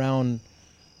emotions around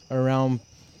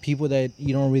people that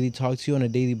you don't really talk to on a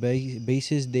daily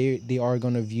basis, they are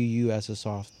gonna view you as a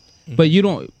soft. But you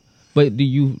don't. But do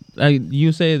you?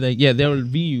 You say that they'll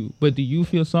view you. But do you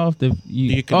feel soft if you?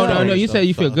 Do you Oh no, consider no, you say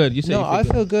you feel yourself good. You say No, you feel I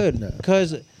good. feel good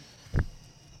because,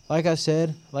 like I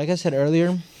said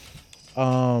earlier,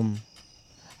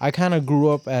 I kind of grew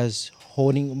up as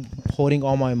holding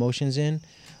all my emotions in,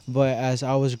 but as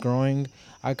I was growing,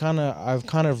 I've kind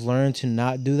of learned to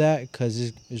not do that because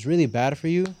it's really bad for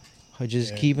you,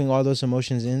 just keeping all those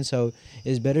emotions in. So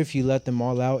it's better if you let them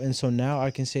all out. And so now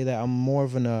I can say that I'm more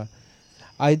of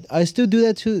I still do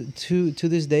that to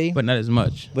this day, But not as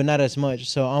much. but not as much.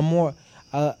 So I'm more.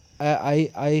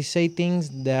 I say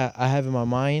things that I have in my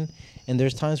mind, and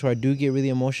there's times where I do get really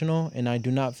emotional, and I do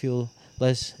not feel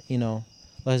less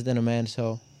than a man.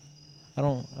 So I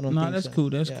don't. No, think that's so. cool.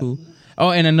 That's Yeah. cool. Oh,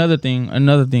 and another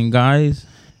thing, guys,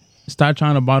 start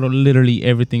trying to bottle literally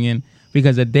everything in,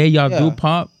 because the day y'all do Yeah.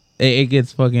 pop, it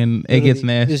gets fucking, it gets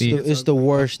Literally, nasty. It's the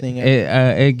worst thing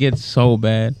ever. It gets so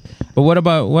bad. But what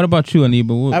about you,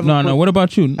 Aniba? I have a No, quick- what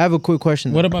about you? I have a quick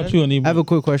question. What though. about you, Aniba? I have a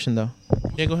quick question though.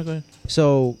 Yeah, go ahead.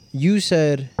 So you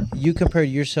said you compared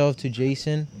yourself to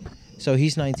Jason. So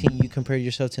he's 19. You compared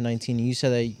yourself to 19. And you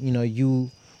said that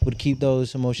you would keep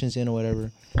those emotions in or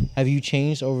whatever. Have you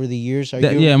changed over the years?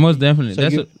 Yeah, most definitely.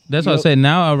 So That's what I said.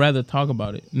 Now I'd rather talk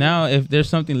about it. Now, if there's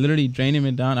something literally draining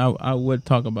me down, I would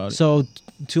talk about it. So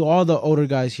to all the older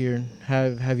guys here,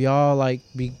 have y'all like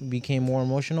became more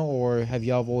emotional, or have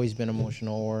y'all always been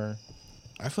emotional, or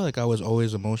I feel like I was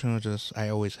always emotional. Just I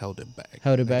always held it back.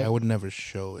 Held it Like, back? I would never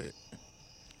show it.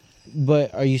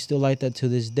 but are you still like that to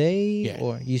this day? Yeah.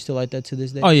 Or you still like that to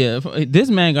this day? Oh yeah, this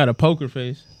man got a poker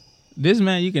face. This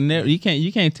man, you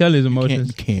can't tell his emotions.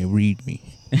 You can't read me.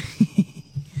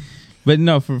 But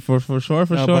no, for sure,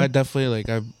 No, but I definitely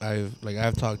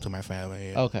I've talked to my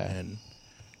family. Okay. And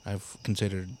I've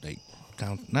considered like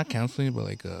not counseling, but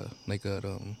like a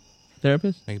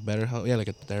therapist. like better help. Yeah, like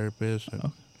a therapist. And,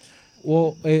 Oh.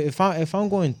 Well, if I'm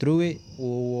going through it,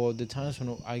 well, the times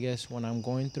when I'm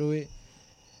going through it,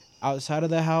 outside of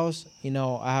the house,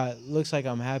 looks like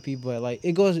I'm happy, but like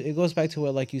it goes back to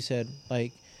what like you said,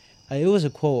 like it was a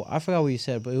quote. I forgot what you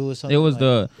said, but it was something. It was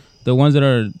like, the ones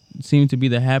that seem to be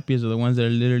the happiest, are the ones that are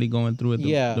literally going through it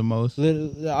the most.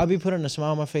 I'll be putting a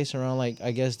smile on my face around like I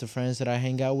guess the friends that I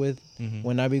hang out with Mhm.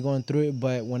 when I be going through it.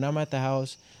 But when I'm at the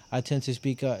house, I tend to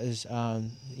speak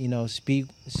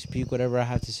speak whatever I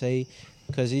have to say,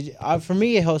 because for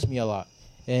me it helps me a lot,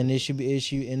 and it should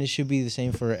be the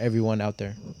same for everyone out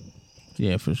there.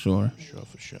 Yeah, for sure.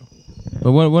 For sure.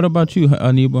 But what about you,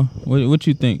 Aniba? What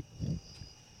you think?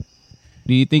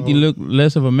 Do you think you look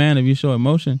less of a man if you show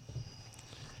emotion?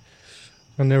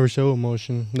 I never show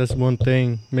emotion. That's one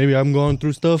thing. Maybe I'm going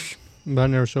through stuff, but I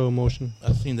never show emotion.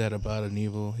 I've seen that about an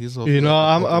evil. He's also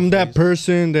I'm that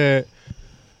person that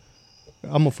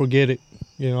I'm gonna forget it.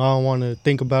 I don't want to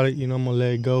think about it. I'm gonna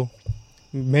let it go.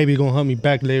 maybe gonna help me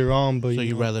back later on. But So you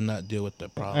you'd know, rather not deal with the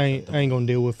problem. I ain't gonna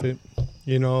deal with it.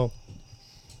 You know,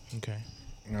 Okay.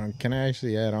 Can I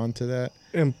actually add on to that?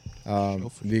 and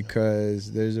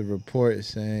Because there's a report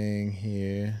saying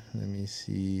here. Let me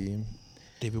see.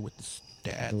 David with the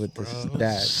stats. With the bro.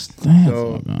 stats. Stats,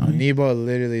 So my guy. Nebo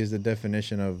literally is the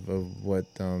definition of what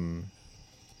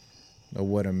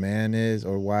a man is,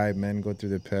 or why men go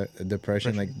through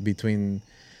depression. Like between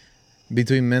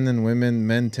men and women,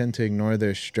 men tend to ignore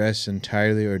their stress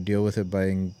entirely or deal with it by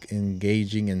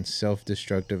engaging in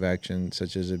self-destructive actions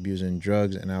such as abusing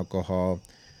drugs and alcohol,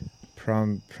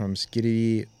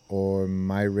 promiscuity, or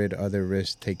myriad other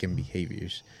risk-taking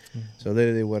behaviors. So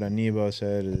literally, what Anibal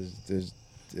said is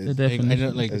The definition. I know,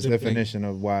 like, is definition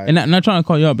of why. And not trying to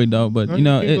call you out, big dog, but you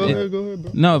know, go ahead, bro.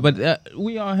 no, but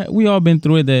we all been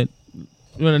through it. That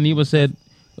what Aniba said,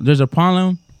 there's a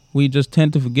problem. We just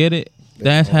tend to forget it.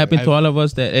 That's happened to all of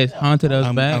us. That it's haunted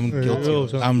us back. I'm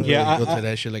guilty. Yeah, I'm really yeah, guilty of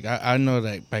that shit. Like I know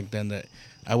that back then that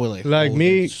I would like Like hold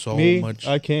me, it so me, much.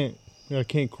 I can't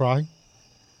cry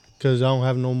because I don't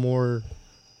have no more.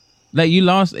 Like you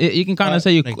lost. You can kind of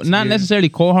say you Like not tears. necessarily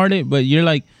cold-hearted, but you're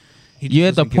like He just you're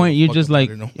at the doesn't give a point. You're fuck just about like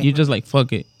it no more. you're just like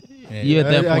fuck it. Yeah. You at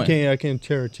that I point. can't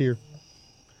tear a tear.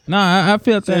 Nah, I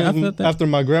feel that. I feel that. After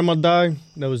my grandma died,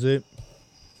 that was it.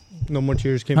 No more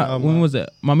tears came out. When was that?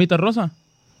 Mamita Rosa.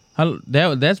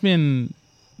 That's been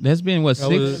what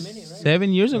That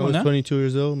 7 years I ago was now. 22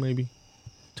 years old, maybe.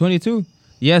 22.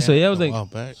 Yeah, so yeah, it was a like while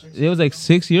back. it was like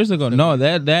 6 years ago. No,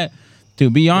 that to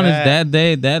be honest, that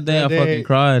day that I day- fucking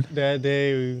cried. That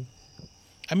day,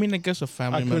 I mean, I guess a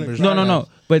family couldn't member's cry. No.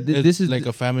 But this is like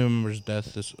a family member's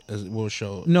death will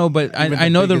show. no. But Even I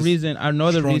know the biggest, reason. I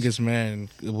know the reason. strongest man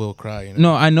will cry. You know?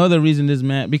 No, I know the reason this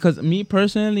man, because me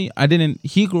personally, I didn't.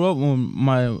 He grew up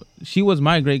with she was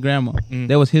my great grandma. Mm.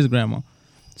 That was his grandma.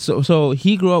 So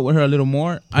he grew up with her a little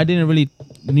more. I didn't really,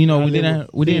 we didn't really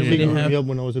have. Up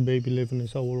when I was a baby living in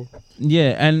this whole world.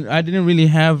 Yeah, and I didn't really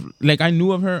have, like, I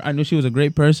knew of her. I knew she was a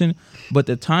great person, but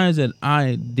the times that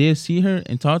I did see her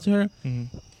and talk to her, Mhm.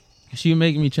 she would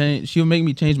make me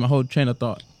change my whole train of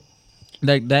thought.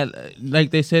 Like that,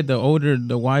 like they said, the older,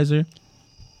 the wiser.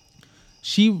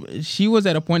 She was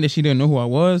at a point that she didn't know who I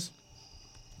was.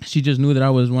 She just knew that I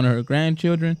was one of her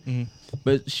grandchildren. Mhm.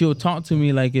 But she'll talk to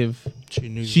me like if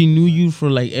She knew you for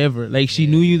like ever. Like she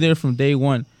knew you there from day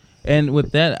one. And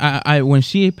with that, I when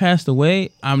she passed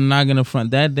away, I'm not gonna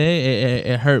front. That day,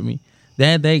 it hurt me.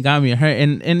 That day got me hurt.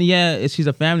 And yeah, she's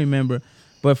a family member,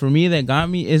 but for me, that got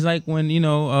me is like when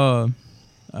yeah,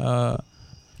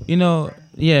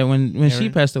 when she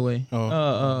Aaron? passed away.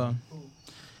 Oh.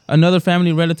 Another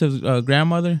family relative's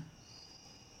grandmother.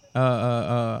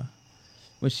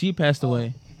 When she passed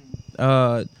away,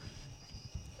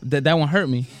 that one hurt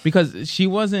me because she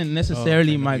wasn't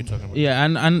necessarily I know my what you're talking about. yeah,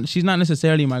 and she's not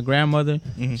necessarily my grandmother.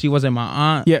 Mhm. She wasn't my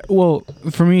aunt. Yeah, well,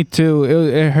 for me too,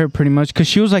 it hurt pretty much because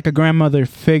she was like a grandmother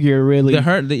figure, really.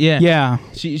 Yeah.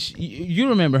 She you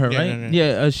remember her, Yeah, right?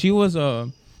 yeah, Yeah, she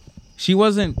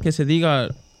wasn't que se diga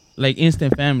like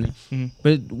instant family, Mhm.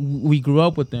 but we grew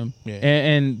up with them, Yeah.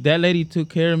 and that lady took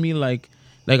care of me like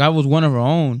I was one of her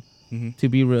own. Mhm. To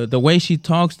be real, the way she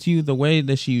talks to you, the way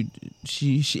that she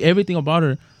everything about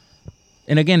her.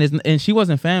 And again, and she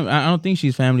wasn't family. I don't think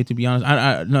she's family, to be honest.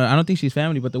 I don't think she's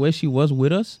family. But the way she was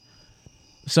with us,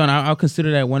 son, I'll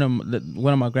consider that one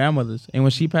of my grandmothers. And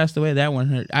when she passed away, that one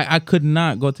hurt. I could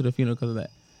not go to the funeral because of that,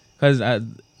 because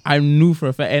I knew for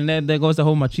a fact. And that goes the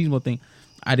whole machismo thing.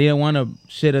 I didn't want to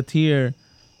shed a tear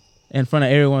in front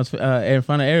of everyone.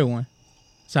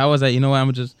 So I was like, you know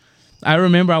what? I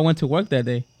remember I went to work that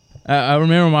day. I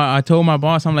remember I told my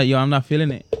boss, I'm like, yo, I'm not feeling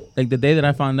it. Like the day that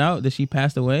I found out that she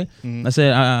passed away, Mhm. I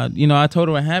said, I told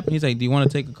her what happened. He's like, do you want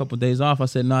to take a couple days off? I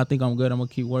said, no, I think I'm good. I'm gonna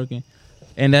keep working.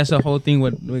 And that's the whole thing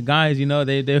with guys,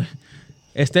 they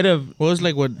instead of Well, it's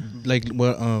like what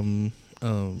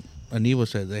Aniva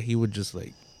said, that he would just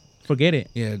like forget it.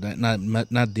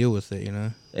 not deal with it, you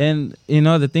know. And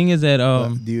the thing is that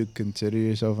Do you consider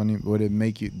yourself? Would it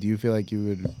make you? Do you feel like you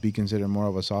would be considered more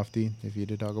of a softie if you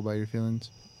did talk about your feelings?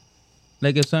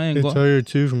 like if something To tell you the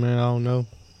truth, man, I don't know.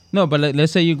 no, but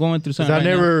let's say you're going through Because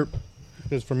something.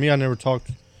 because for me, I never talked.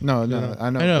 No, Yeah.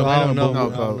 I know. I know, but- I don't know. No,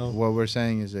 I don't know. but what we're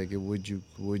saying is like, would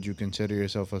you consider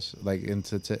yourself as like in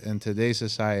today's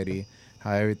society,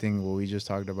 how everything what we just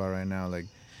talked about right now, like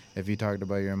if you talked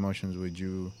about your emotions, would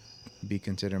you be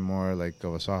considered more like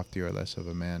of a softie or less of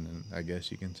a man? And I guess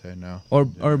you can say no. Or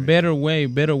better way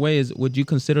is, would you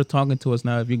consider talking to us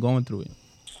now if you're going through it?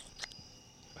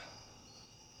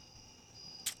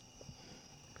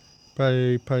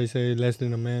 Probably say less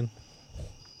than a man.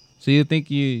 So you think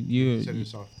you Consider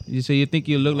soft. you so you think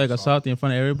you look like a softie in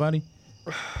front of everybody?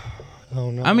 I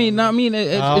don't know. I mean, no, I mean, I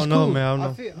it's don't know, cool. man. I don't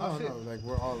know. I feel like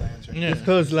we're all answering. Yeah.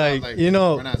 Because, like, Like, you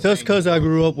know, we're not just saying because I anything.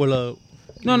 grew up with a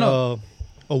No.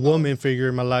 a woman figure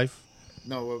in my life,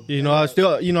 No, well, you know, I'm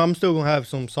still gonna have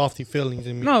some softy feelings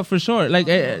in me. No, for sure. Like,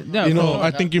 no, You know, for sure.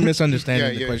 I think you're misunderstanding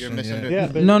Yeah, the you're question. misunderstanding. Yeah,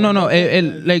 but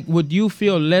No. Like, would you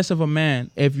feel less of a man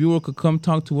if you were to come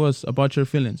talk to us about your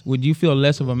feelings? Would you feel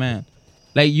less of a man?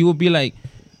 Like, you would be like,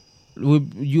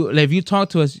 would you? Like, if you talk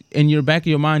to us in your back of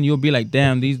your mind, you'll be like,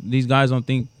 damn, these guys don't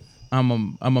think I'm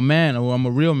a man or I'm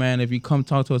a real man. If you come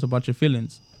talk to us about your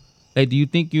feelings, like, do you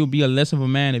think you'll be a less of a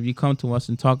man if you come to us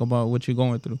and talk about what you're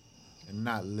going through?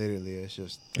 Not literally. It's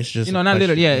just It's just You know, a not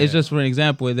literally. question, Yeah, it's just for an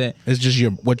example that. it's just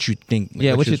what you think.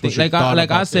 Yeah, what you think. Like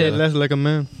I said, less like a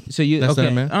man. So you Less than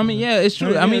okay? a man? I mean, yeah, it's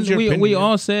true. Yeah, I mean, it's your we opinion, yeah.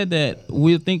 all said that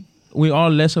we think we all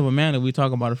less of a man if we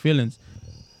talk about our feelings.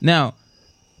 Now,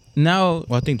 Well,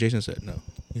 I think Jason said no.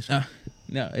 He said,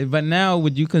 but now,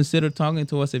 would you consider talking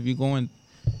to us if you're going,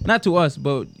 not to us,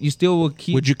 but you still will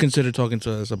keep? would you consider talking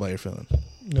to us about your feelings?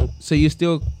 Nope. So you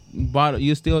still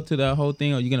you still to the whole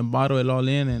thing, or you gonna bottle it all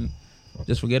in and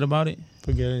just forget about it?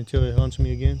 Forget it until it haunts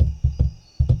me again.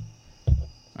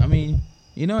 I mean,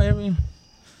 you know,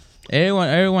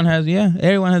 everyone has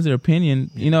their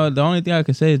opinion. You know, the only thing I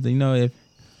can say is that, you know,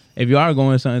 if you are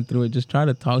going something through it, just try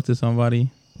to talk to somebody.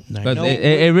 But No,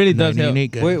 it really does help.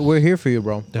 We're here for you,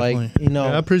 bro. Definitely. Like, you know,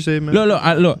 Yeah, I appreciate it, man.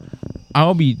 Look,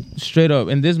 I'll be straight up.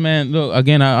 And this man, look,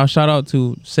 again, I'll shout out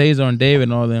to Cesar and David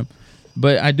and all them.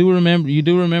 But you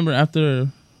do remember after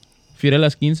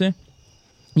Fiorellas Quince?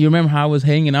 You remember how I was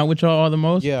hanging out with y'all all the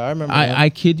most? yeah, I remember. that. I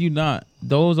kid you not.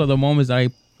 Those are the moments that I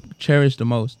cherish the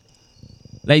most.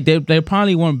 Like, they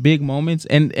probably weren't big moments,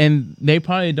 and they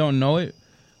probably don't know it.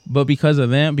 But because of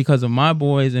them, because of my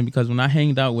boys, and because when I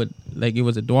hanged out with, like, it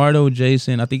was Eduardo,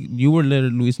 Jason, I think you were there,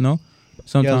 Luis, no? yeah,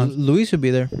 Sometimes. Luis would be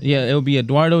there. Yeah, it would be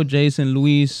Eduardo, Jason,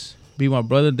 Luis, be my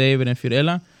brother David, and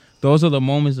Fiorella. Those are the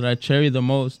moments that I cherish the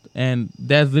most. And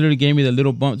that literally gave me the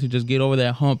little bump to just get over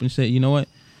that hump and say, you know what?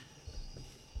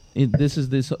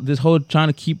 This whole trying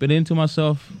to keep it into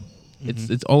myself,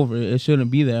 it's over. It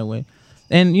shouldn't be that way.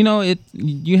 And, you know,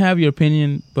 you have your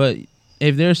opinion, but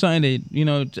if there's something that, you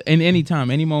know, in any time,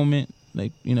 any moment,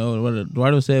 like, you know, what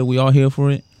Eduardo said, we all here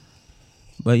for it.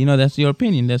 But, you know, that's your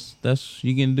opinion. That's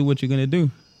you can do what you're gonna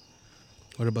do.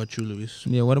 What about you, Luis?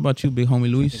 Yeah. What about you, big homie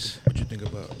Luis? What you think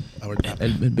about our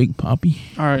topic? Big Poppy.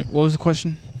 All right, what was the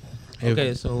question?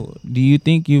 Okay, so do you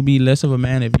think you'll be less of a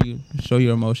man if you show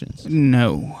your emotions?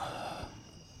 No.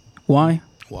 Why?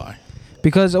 Why?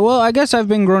 Because, well, I guess I've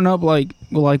been growing up like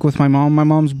with my mom. My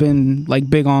mom's been like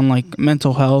big on like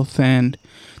mental health and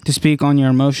to speak on your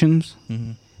emotions.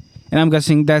 Mm-hmm. And I'm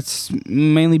guessing that's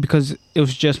mainly because it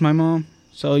was just my mom.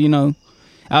 So, you know,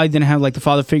 I didn't have like the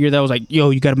father figure that was like,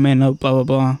 yo, you got to man up, blah, blah,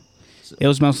 blah. It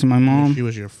was mostly my mom. She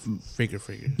was your figure.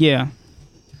 Yeah.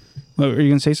 What, were you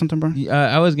going to say something, bro?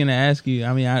 I was gonna ask you.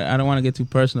 I mean, I don't want to get too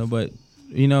personal, but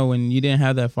you know, when you didn't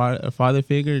have that father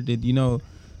figure, did you know?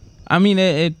 I mean,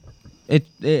 it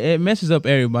messes up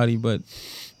everybody, but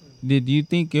did you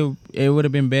think it would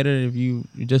have been better if you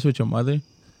just with your mother?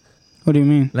 What do you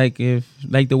mean? Like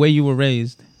the way you were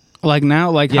raised, Like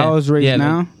now? Like how I was raised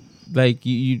now? Like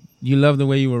you love the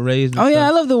way you were raised. and Oh, yeah, I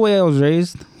stuff? love the way I was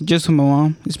raised. Just with my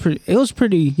mom. It was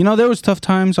pretty, you know, there was tough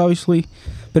times, obviously.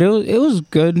 But it was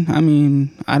good. I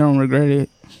mean, I don't regret it.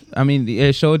 I mean,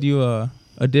 it showed you a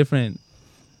different,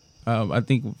 I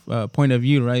think, point of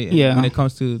view, right? Yeah. When it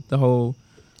comes to the whole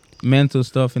mental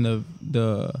stuff and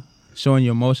the showing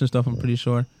your emotion stuff, I'm pretty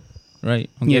sure, right?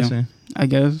 I'm Yeah. guessing. I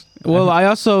guess. Well, I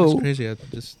also... It's crazy. I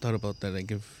just thought about that.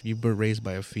 Like, if you were raised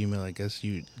by a female, I guess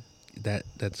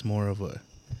that's more of a.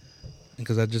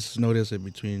 Because I just noticed it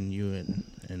between you and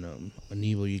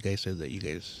Aníbal. You guys said that you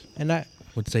guys And I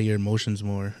would say your emotions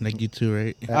more, like you too,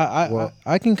 right?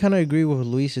 I can kind of agree with what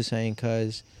Luis is saying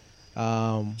because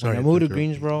when Sorry, I moved to interrupt you.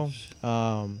 Greensboro,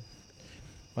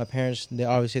 my parents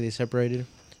they separated.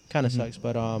 Kind of Mhm. sucks,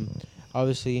 but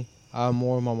obviously I'm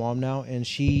more with my mom now, and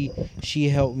she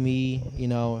helped me, you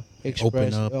know,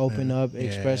 express, open man. up,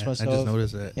 express Yeah, myself. I just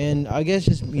noticed that. And I guess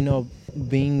just, you know,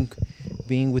 being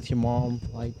with your mom,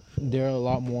 like they're a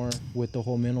lot more with the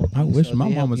whole mental thing. I wish so my they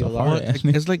mom help was you a lot. hard ass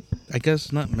nigga. It's like, I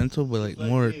guess not mental, but like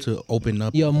more to open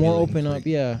up. Yeah, more feelings, open up. like,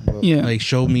 Yeah. Yeah. Like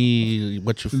show me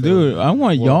what you feel. Dude, I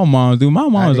want Well, y'all moms, dude. My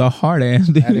mom's a hard ass,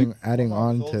 dude. adding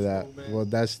on to that, well,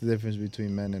 that's the difference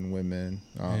between men and women,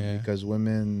 Yeah. because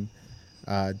women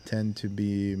tend to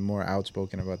be more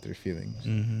outspoken about their feelings.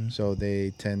 Mm-hmm. So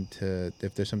they tend to,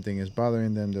 if there's something is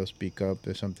bothering them, they'll speak up.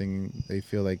 If something they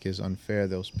feel like is unfair,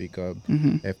 they'll speak up.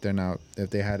 hmm If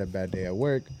they had a bad day at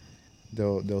work,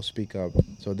 they'll speak up.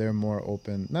 So they're more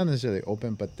open, not necessarily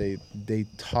open, but they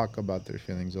talk about their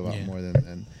feelings a lot Yeah. more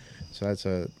than.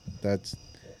 So that's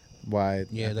why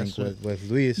Yeah, I that's think with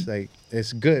Luis, like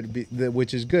it's good,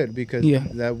 which is good because Yeah.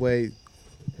 that way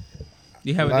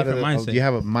You have a lot of different mindset. you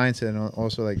have a mindset, and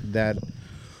also like that,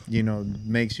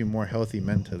 makes you more healthy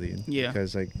mentally. Yeah.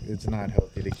 Because like it's not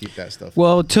healthy to keep that stuff.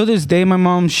 Well, till this day, my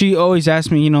mom, she always asks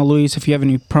me, Luis, if you have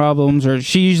any problems, or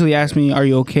she usually asks me, are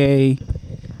you okay?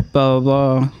 Blah,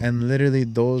 blah, blah. And literally,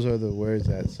 those are the words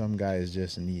that some guys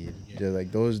just need. They're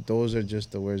like those are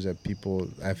just the words that people.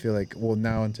 I feel like, well,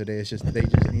 now and today, it's just they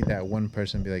just need that one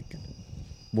person be like,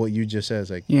 what you just said is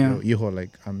like, Yeah. hijo,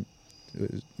 like I'm,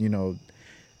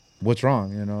 what's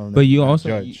wrong, But you not also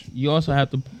judge. you also have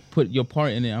to put your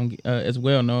part in it as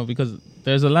well, no? Because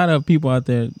there's a lot of people out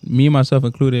there, me myself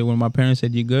included. When my parents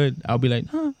said you good, I'll be like,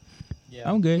 huh,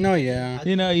 I'm good. No, yeah.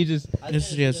 You just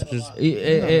It's just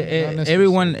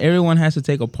everyone has to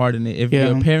take a part in it. If Yeah.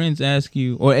 your parents ask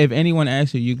you, or if anyone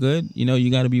asks you, you good? You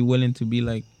got to be willing to be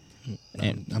like,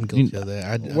 I'm guilty of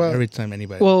that. Well- Every time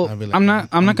anybody. Well, I'll be like, I'm not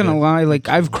gonna good. lie. Like,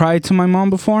 I've cried to my mom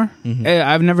before. Mhm.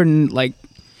 I've never, like,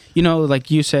 like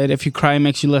you said, if you cry, it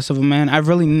makes you less of a man. I've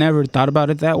really never thought about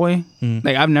it that way. Mhm.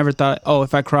 Like, I've never thought, oh,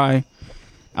 if I cry,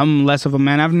 I'm less of a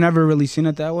man. I've never really seen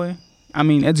it that way. I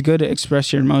mean, it's good to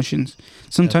express your emotions.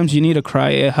 Sometimes you need to cry.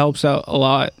 It helps out a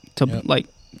lot to, Yep. like,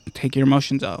 take your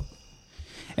emotions out.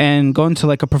 And going to,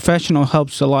 like, a professional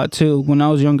helps a lot, too. When I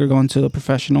was younger, going to a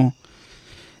professional,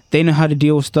 they know how to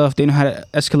deal with stuff. They know how to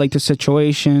escalate the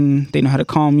situation. They know how to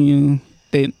calm you.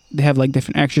 They have, like,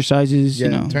 different exercises, Yeah,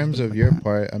 you know. in terms of your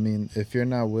part, I mean, if you're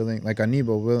not willing, like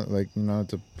Anibo,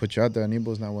 to put you out there,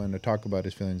 Anibo's not willing to talk about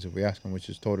his feelings if we ask him, which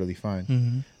is totally fine.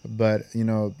 Mhm. But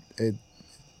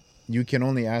you can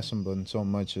only ask someone so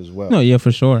much as well. no, yeah,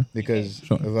 for sure. Because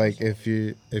Sure. like if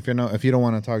you don't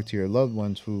want to talk to your loved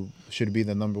ones, who should be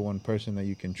the number one person that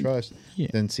you can trust, Yeah.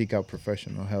 then seek out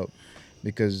professional help.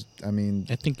 Because I mean,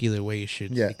 I think either way you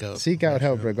should seek out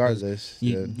help professional, 'cause regardless.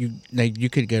 You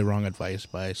could get wrong advice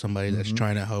by somebody that's Mhm.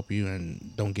 trying to help you and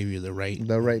don't give you the right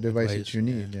advice that you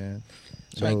need. Yeah.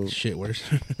 So like shit worse.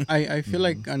 I feel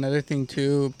like another thing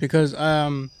too, because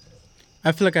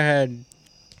I feel like I had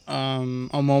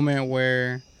a moment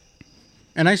where,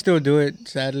 and I still do it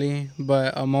sadly,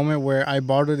 but a moment where I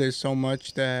bottled it so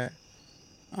much that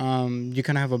you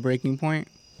kind of have a breaking point.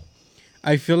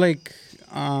 I feel like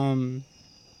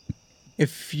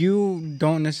if you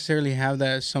don't necessarily have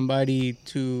that somebody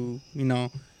to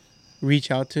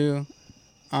reach out to,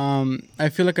 I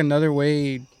feel like another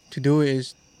way to do it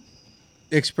is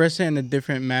express it in a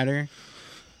different manner.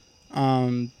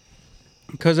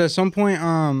 Because at some point,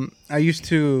 I used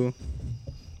to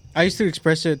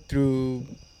express it through,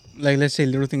 like, let's say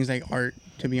little things like art.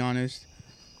 To be honest,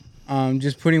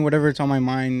 just putting whatever's on my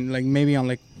mind, like maybe on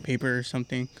like paper or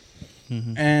something.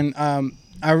 Mhm. And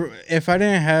if I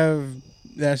didn't have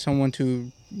that someone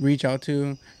to reach out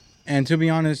to, and to be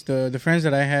honest, the friends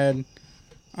that I had,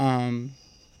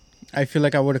 I feel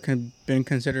like I would have been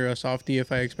considered a softie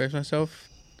if I expressed myself.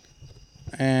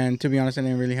 And to be honest, I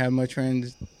didn't really have much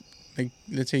friends, like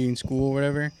let's say in school or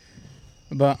whatever.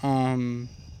 But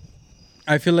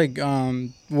I feel like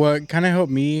what kind of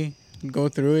helped me go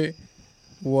through it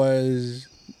was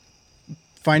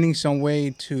finding some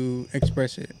way to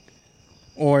express it,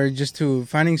 or just to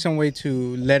finding some way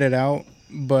to let it out,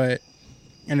 but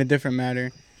in a different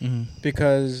manner. Mhm.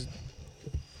 Because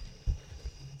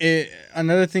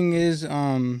another thing is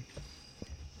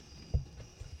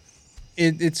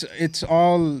it's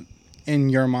all in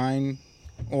your mind,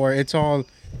 or it's all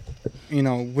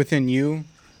within you.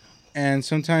 And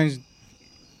sometimes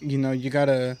you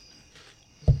gotta,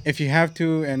 if you have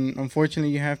to, and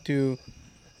unfortunately you have to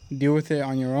deal with it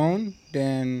on your own,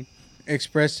 then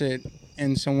express it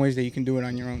in some ways that you can do it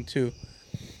on your own too.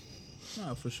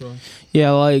 No, for sure.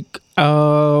 Yeah, like,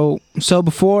 so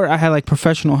before I had, like,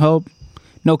 professional help.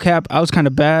 No cap, I was kind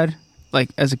of bad, like,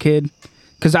 as a kid.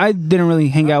 Because I didn't really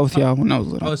hang out with y'all when I was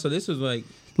little. Oh, so this was like,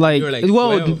 Like, you were, like,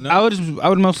 well, 12, no? I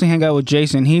would mostly hang out with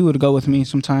Jason. He would go with me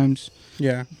sometimes.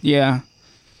 Yeah. Yeah.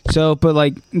 So, but,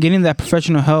 like, getting that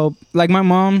professional help, like, my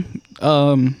mom,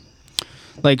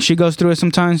 like, she goes through it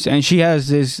sometimes, and she has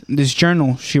this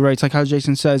journal she writes, like how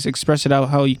Jason says, express it out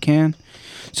how you can.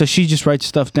 So she just writes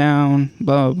stuff down,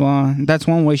 blah, blah, blah. That's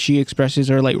one way she expresses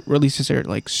or, like, releases her,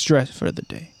 like, stress for the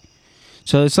day.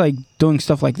 So it's like doing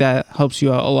stuff like that helps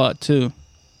you out a lot too,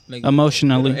 like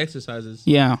emotionally. little exercises.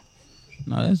 Yeah.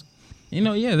 No, that's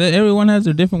everyone has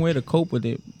a different way to cope with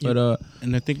it. But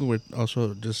And I think we're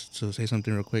also, just to say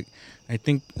something real quick, I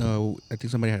think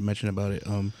somebody had mentioned about it.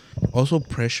 Also,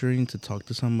 pressuring to talk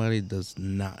to somebody does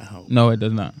not help. no, it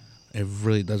does not. It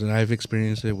really doesn't. I've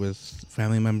experienced it with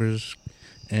family members,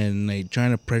 and like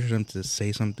trying to pressure them to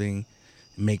say something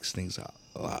makes things a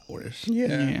lot worse.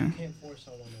 Yeah.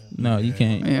 No, you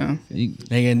can't. Yeah. You,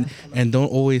 And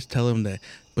don't always tell them that.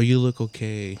 But you look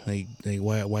okay. Like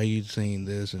why are you saying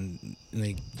this? And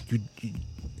like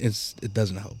it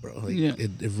doesn't help, bro. Like Yeah.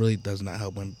 it really does not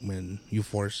help when you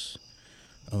force.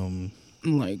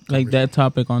 Like that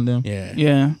topic on them. Yeah.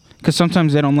 yeah, because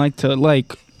sometimes they don't like to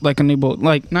like Anibal,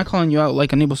 like not calling you out,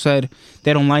 like Anibal said,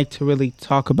 they don't like to really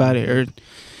talk about it.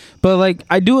 But like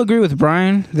I do agree with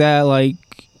Brian that like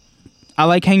I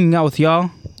like hanging out with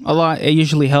y'all a lot. It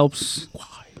usually helps.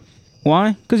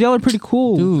 Why? Because y'all are pretty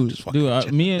cool.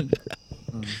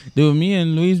 Me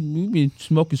and Luis, we be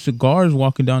smoking cigars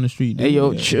walking down the street. Dude. Hey,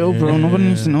 yo, chill, bro. Nobody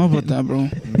needs to know about that, bro.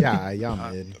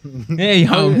 Yeah, mid. Hey,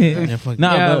 y'all, man. Yeah, fuck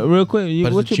Nah, yeah. but real quick,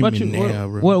 But what it's a about you?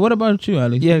 chimenea, bro. What about you,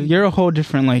 Alex? Yeah, you're a whole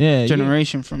different, like, Yeah,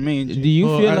 generation from me. Do you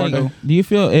Well, feel I don't like? know. Do you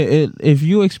feel if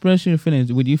you express your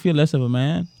feelings, would you feel less of a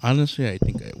man? Honestly, I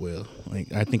think I will.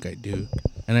 Like, I think I do,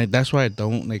 and that's why I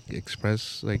don't like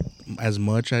express like as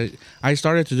much. I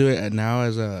started to do it now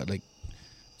as a like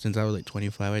since I was like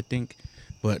 25, I think.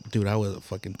 But dude, I was a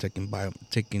fucking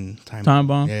ticking time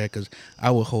bomb? Yeah, because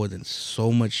I would hold in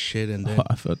so much shit, and then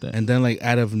I felt that. and then like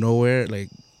out of nowhere, like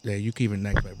yeah, you could even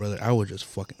next my brother. I would just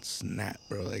fucking snap,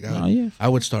 bro. Like I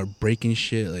would start breaking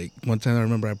shit. Like one time I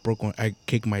remember I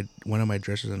kicked one of my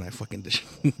dressers and I fucking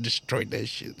destroyed that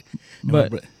shit. And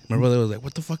But my brother was like,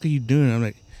 "What the fuck are you doing?" I'm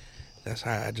like, "That's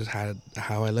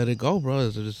how I let it go,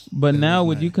 bro." But now,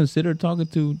 would you consider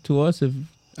talking to us if?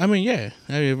 I mean, yeah,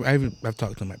 I've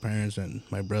talked to my parents and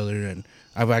my brother, and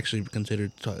I've actually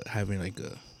considered having like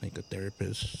a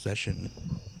therapist session.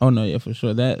 Oh no, yeah, for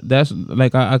sure. That's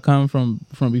like I come from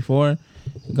before,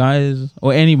 guys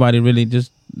or anybody really.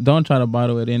 Just don't try to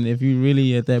bottle it in. If you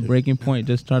really at that breaking point,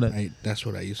 just try to. That's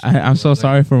what I used to. I'm so like,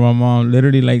 sorry for my mom.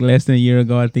 Literally, like less than a year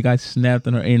ago, I think I snapped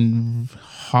on her in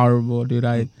horrible, dude.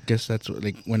 I guess that's what,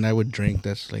 like when I would drink.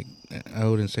 That's like I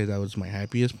wouldn't say that was my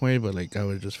happiest point, but like I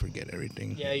would just forget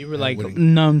everything. Yeah, you were like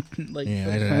numb. Like yeah,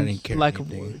 I didn't care. Like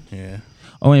anything. Yeah.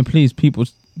 Oh, and please, people,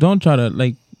 don't try to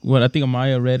like. What I think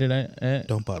Amaya read it at.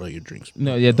 Don't bottle your drinks.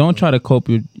 No, yeah, don't try to cope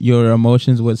your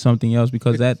emotions with something else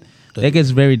because that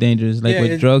gets very dangerous. Like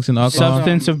with drugs and alcohol,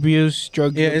 substance abuse,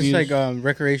 drug abuse. Yeah, it's like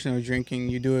recreational drinking.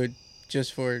 You do it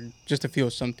just to feel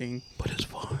something. But it's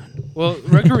fun. Well,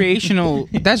 recreational.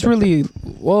 That's really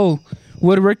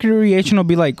Would recreational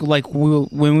be like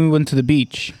when we went to the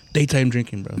beach? Daytime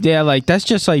drinking, bro. Yeah, like that's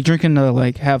just like drinking to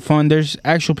like have fun. There's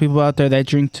actual people out there that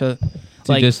drink to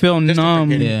like just feel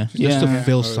numb. Just to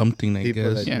feel something, I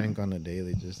People guess. that drink on a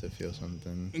daily just to feel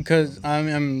something. Because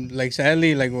I'm like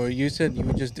sadly like what you said, you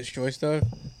would just destroy stuff.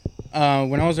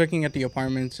 When I was working at the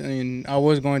apartments, and I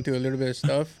was going through a little bit of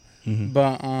stuff,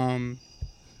 but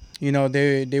you know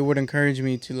they would encourage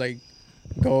me to like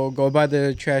go by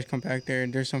the trash compactor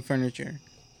and there's some furniture,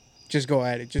 just go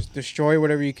at it, just destroy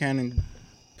whatever you can and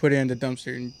put it in the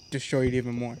dumpster and destroy it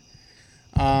even more.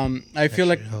 I feel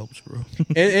like it helps, bro.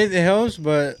 it helps,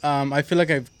 but I feel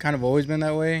like I've kind of always been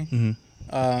that way.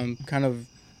 Kind of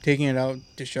taking it out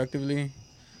destructively.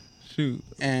 Shoot.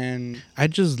 And I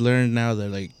just learned now that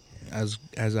like as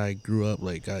I grew up,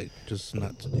 like I just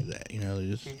not to do that, you know,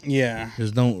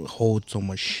 just don't hold so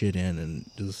much shit in and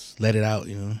just let it out,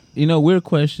 you know. You know, weird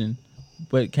question,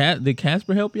 but did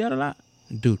Casper help you out a lot?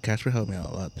 Dude, Casper helped me out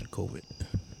a lot through COVID.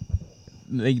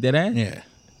 Like that ass? Yeah.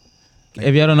 Like,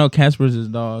 if y'all don't know, Casper's his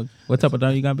dog. What type of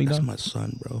dog you got, big that's dog? my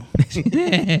son, bro.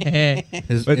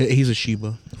 He's a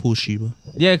Shiba, full Shiba.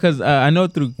 Yeah, because I know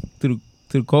through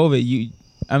COVID, you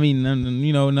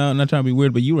know, not trying to be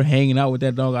weird, but you were hanging out with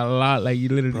that dog a lot, like you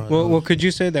literally. Well, could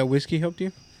you say that whiskey helped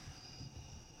you?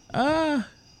 Well,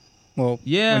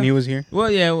 yeah. When he was here. Well,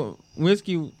 yeah,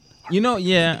 whiskey. You know,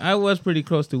 yeah, I was pretty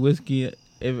close to whiskey at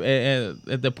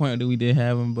the point that we did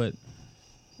have him, but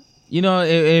you know,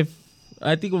 if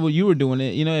I think what you were doing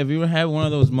it, you know, if you were having one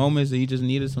of those moments that you just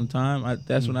needed some time,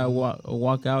 that's when I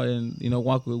walk out and you know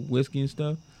walk with whiskey and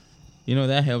stuff. You know,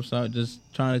 that helps out, just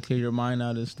trying to clear your mind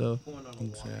out and stuff.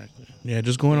 Exactly. Yeah,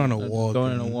 just going on a walk.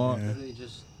 Going on a walk. Yeah.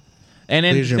 And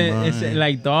then it's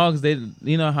like dogs, they,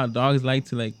 you know how dogs like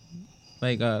to like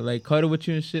cuddle with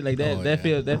you and shit like that.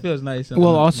 That feels nice.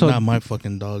 Well, also not my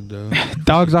fucking dog though.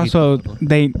 Dogs also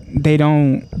they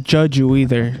don't judge you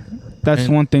either. That's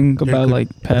one thing about like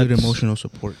pets. Good emotional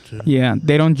support too. Yeah,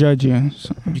 they don't judge you.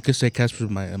 So. You could say Casper's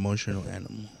my emotional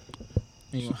animal.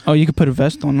 Oh, you could put a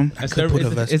vest on him.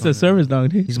 It's a service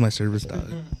dog, dude. He's my service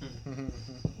dog.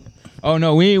 Oh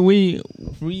no, we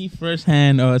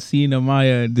firsthand seen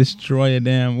Amaya destroy a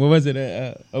damn. What was it?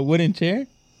 A wooden chair?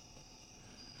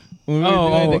 When we were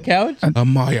doing the couch?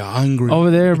 I'm hungry. Over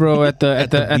there, bro, at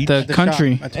the beach? The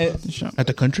country. shop, at the shop. At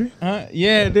the country?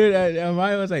 Yeah, dude.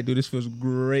 Maya was like, dude, this feels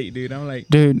great, dude. I'm like,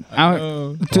 Dude,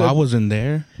 oh. I wasn't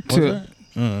there. Was to- it?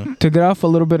 to get off a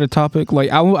little bit of topic, like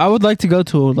I would like to go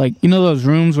to, like, you know, those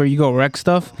rooms where you go wreck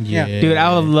stuff. Yeah. Dude,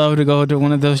 I would love to go to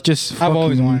one of those. Just I've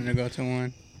always fucking- wanted to go to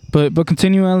one. But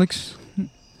continue, Alex.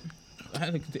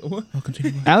 What? I'll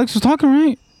continue. Alex was talking,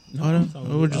 right? No,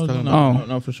 we're just talking about-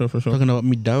 No, for sure. Talking about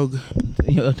me dog.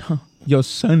 Your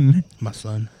son. My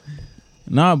son.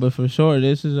 Nah, but for sure,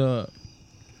 this is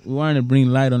we wanted to bring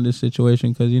light on this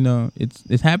situation because, you know,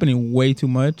 it's happening way too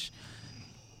much.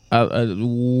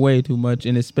 Way too much,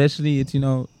 and especially it's, you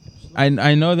know, I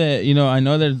know that, you know, I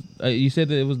know that you said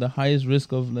that it was the highest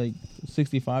risk of like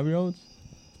 65-year-olds.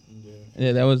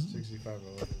 Yeah, that was 65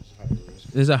 is high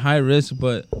risk. there's a high risk,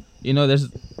 but you know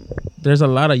there's a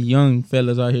lot of young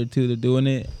fellas out here too that are doing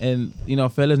it, and you know,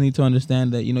 fellas need to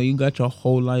understand that, you know, you got your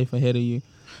whole life ahead of you.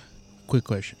 Quick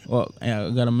question. Well, I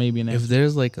got a maybe an If answer.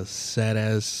 there's like a sad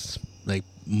ass like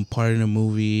part in a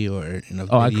movie or in a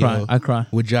Oh, video, I cry.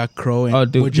 would y'all crow? Oh,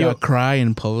 dude, would y'all yo. cry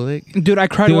in public? Dude, I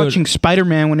cried Dude. watching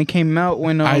Spider-Man when it came out.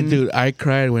 When I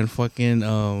cried when fucking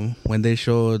when they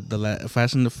showed the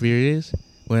Fast and the Furious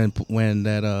when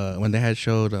they had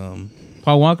showed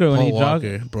Paul Walker when Paul he jogged.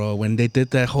 Walker, bro, when they did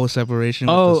that whole separation.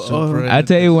 Oh, with the Supra I and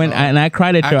tell you the when, song. and I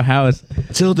cried at your house,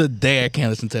 till the day I can't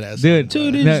listen to that, dude.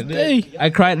 song, bro. To this day. I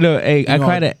cried. Look, hey, I know,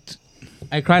 cried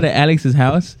at Alex's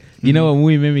house. You know what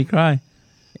movie made me cry?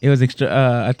 It was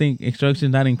I think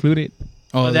Instructions Not Included.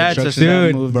 Oh, Oh, the that's a instructions, sad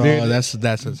Dude, movie. bro. dude.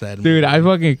 That's a sad Dude, movie. I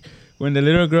fucking, when the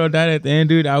little girl died at the end,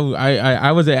 dude, I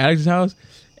was at Alex's house.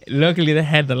 Luckily, they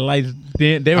had the lights.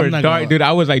 They were I'm not dark, gonna dude.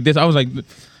 I was like this. Nah.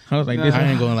 This. I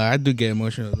ain't gonna lie. I do get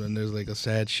emotional when there's like a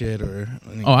sad shit or.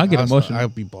 Oh, I get emotional. I'll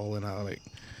be bawling out like.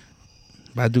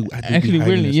 But I do. Actually, be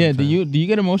hiding weirdly, it yeah. sometimes. Do you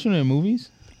get emotional in movies?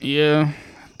 Yeah,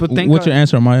 but thank What's God- your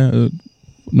answer, Maya?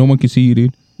 No one can see you,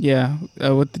 dude. Yeah,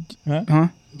 what the? Huh? Huh?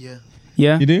 Yeah.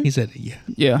 Yeah, You do? He said, "Yeah."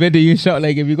 yeah. But do you show,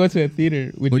 like, if you go to a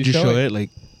theater, would Would you show it? it like,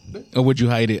 or would you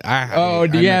hide it? I hide Oh,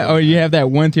 it. do I you never- have, or you have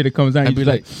that one tear that comes down? I'd You be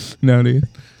just like, no, dude.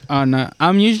 Oh no,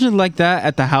 I'm usually like that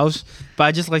at the house, but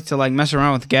I just like to like mess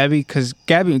around with Gabby because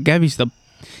Gabby's the.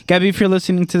 Gabby, if you're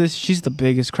listening to this, she's the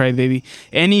biggest crybaby.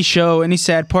 Any show, any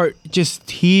sad part, just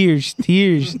tears.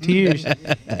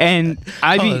 And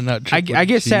Calling out I Triple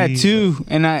get sad G. too,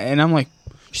 and I'm like,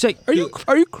 she's like, are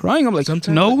you crying? I'm like,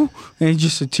 Sometimes- no, and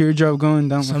just a teardrop going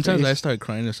down. Sometimes my I face. start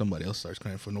crying and somebody else starts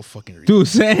crying for no fucking reason. Dude,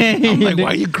 same. I'm like, why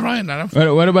are you crying? I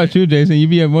don't What about you, Jason? You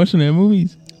be emotional in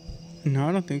movies? No,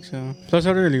 I don't think so. Plus, I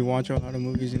don't really watch a lot of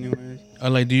movies anyways.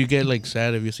 like, do you get like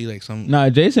sad if you see like some? Nah,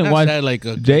 Jason not watch. sad, like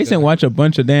Jason watch a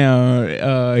bunch of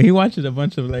he watches a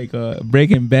bunch of like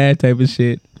Breaking Bad type of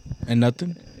shit. and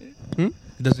nothing. Hmm?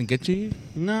 It doesn't get you.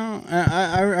 No,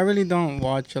 I really don't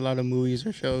watch a lot of movies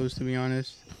or shows, to be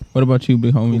honest. What about you,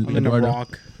 big homie I'm in a Eduardo?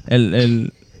 rock.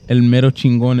 El mero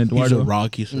chingón He's a Eduardo.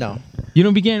 rock. You said. No, You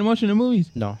don't be getting emotional in movies.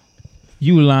 no.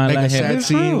 You lying Like like, a hell. sad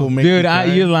scene will make Dude, you cry.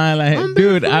 you lying like hell.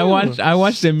 Dude, I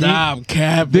watched the Stop,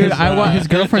 cap. Dude, I watched His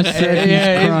girlfriend said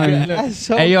he's crying. That's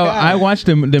so Hey yo, bad. I watched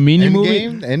the Minion movie.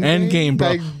 Endgame,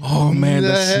 bro. Oh, man,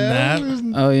 the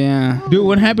snap. Oh yeah. Dude,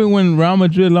 what happened when Real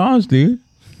Madrid lost, dude?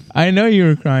 I know you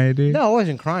were crying, dude. No, I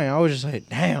wasn't crying. I was just like,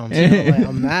 damn, you know, like,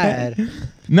 I'm mad.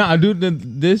 Nah, dude,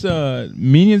 this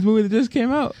Minions movie that just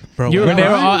came out. Bro, You When they were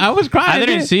crying? all, I was crying. I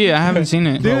didn't dude. see it. I haven't seen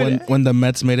it. Bro, when the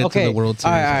Mets made it Okay, to the World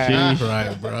Series, alright, I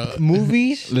cried, bro.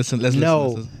 Movies? Listen, let's No,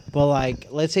 listen. but like,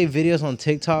 let's say videos on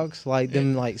TikToks, like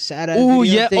them, like sad ass. Ooh, videos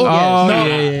yeah. thing, Oh, yes. no,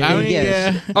 yeah. I mean,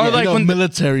 Yes. yeah. Or Yeah, like the when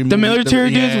military, the military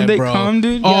dudes yeah, when they bro. come,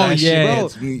 dude. Oh, That shit, yeah. bro.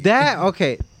 It's me.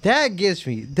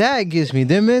 That gets me.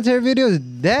 Them military videos.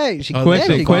 That shit. Oh, that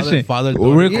shit- Question. Father,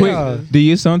 Real quick, Yeah. do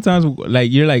you sometimes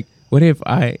like you're like, what if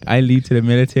I leave to the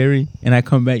military and I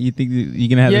come back? You think you're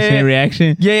gonna have the Yeah, same yeah.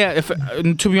 reaction? Yeah. If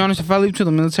to be honest, if I leave to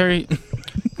the military,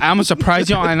 I'm gonna surprise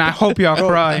y'all, and I hope y'all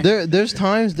cry. There's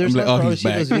times I'm like, where I oh, would he's see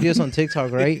back. those videos on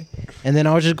TikTok, right? And then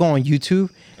I'll just go on YouTube,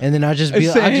 and then I just be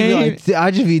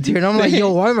tearing. I'm like,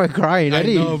 yo, why am I crying? I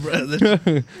didn't- know,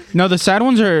 bro. No, the sad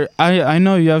ones are. I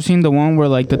know you have seen the one where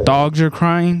like the dogs are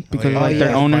crying because Oh, like yeah.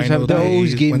 their owners Final have died. Those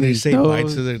days, give when me they say bye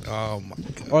those. to the. Oh my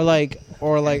god.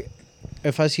 Or like,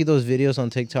 if I see those videos on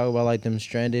TikTok about like them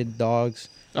stranded dogs.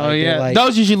 Oh like, they're, yeah, like,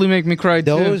 those usually make me cry too.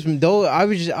 those I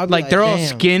would be like they're all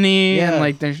damn. skinny Yeah. and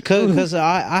like they're. Because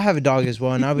I have a dog as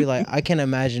well, and I'll be like, I can't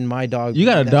imagine my dog. You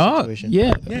being got in a that dog? situation.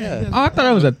 Yeah. Yeah. Oh, I thought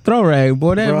it was a throw rag,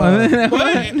 boy. That Bro.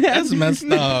 What? That's messed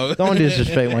up. Don't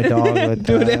disrespect my dog like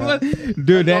dude, that.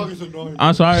 that.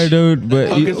 I'm sorry, dude,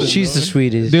 but you, She's the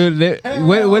sweetest. dude,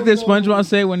 what did SpongeBob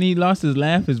say when he lost his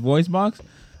laugh, his voice box?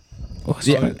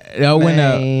 When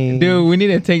Man. dude, we need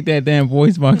to take that damn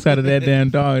voice box out of that damn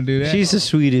dog, dude. That, She's the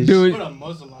sweetest. dude.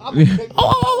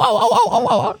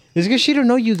 It's because she don't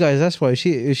know you guys. That's why.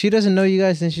 If she doesn't know you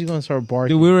guys, then she's gonna start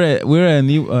barking. Dude, we were at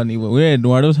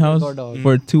Eduardo's house Our dog.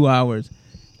 for 2 hours.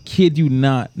 Kid you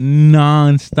not,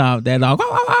 non-stop. That dog.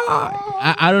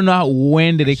 I don't know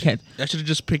when did it catch. I should have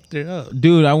just picked it up.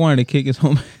 Dude, I wanted to kick his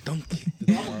home. Don't.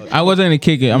 I wasn't gonna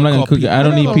kick it. I'm not gonna cook it. I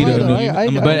don't need Peter to do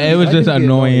it. But it was just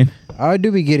annoying. I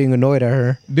do be getting annoyed at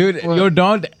her. Dude, your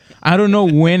dog. I don't know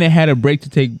when it had a break to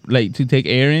take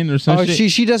air in or Oh, something.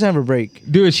 she doesn't have a break.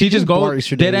 Dude, she just goes barks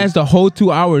for dead days. ass the whole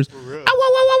 2 hours.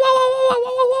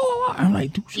 I'm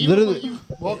like, dude, Literally,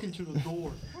 Walk into the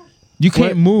door. you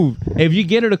can't move. If you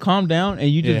get her to calm down and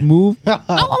you just Yeah. move,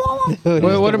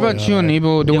 Wait, what about you,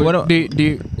 Anibal? Yeah,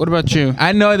 What about you?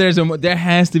 I know there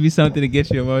has to be something to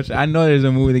get you emotional. I know there's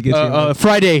a movie that gets you emotional.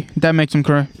 Friday. That makes him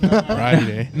cry.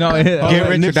 Friday. No, Get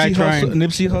rich or die trying.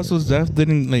 Nipsey Hussle's death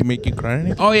didn't like make you cry or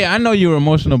anything? oh yeah, I know you were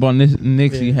emotional about Nipsey.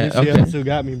 Nipsey Okay. Hussle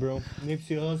got me, bro.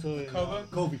 Nipsey Hussle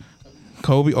and Kobe.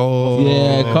 Kobe. Oh.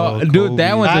 Yeah, dude,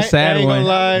 that Kobe. one's a sad I ain't one. gonna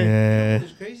lie. Yeah.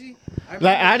 crazy.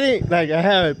 Like I didn't like. I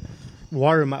had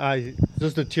water in my eyes.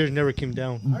 Just the tears never came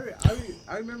down.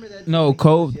 I remember that. No,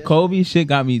 Kobe shit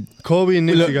got me. Kobe and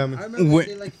Nipsey got me. I remember Wait.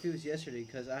 that day like if it was yesterday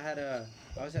because I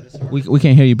was at a soccer. We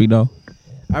can't hear you, big dog.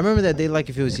 I remember that day like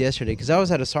if it was yesterday because I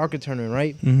was at a soccer tournament,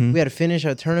 right? Mhm. We had to finish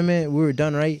our tournament. We were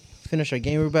done, right? Finish our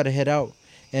game. We were about to head out,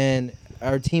 and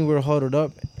our team were huddled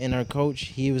up, and our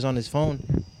coach he was on his phone,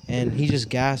 and he just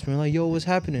gasped. And we're like, "Yo, what's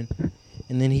happening?"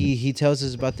 And then he tells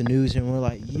us about the news, and we're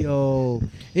like, "Yo,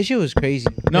 this shit was crazy."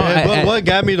 No, Yeah, but I- what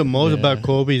got me the most Yeah. about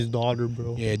Kobe's daughter,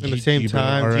 bro? Yeah. At the same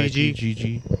time, Gigi.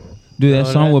 GG. dude, that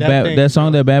No, song that- with that thing, that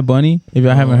song bro. that Bad Bunny. If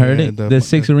y'all haven't heard yeah, it, the- the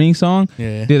 6 Ring song.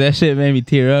 Yeah. Dude, that shit made me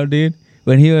tear up, dude.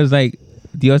 When he was like,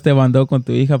 Dios te mandó con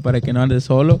tu hija para que no andes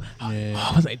solo. Yeah.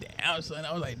 I was like, damn, son.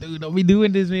 I was like, dude, don't be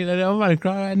doing this, man. I'm about to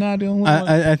cry right now, dude.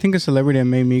 I think a celebrity that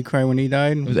made me cry when he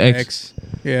died was X.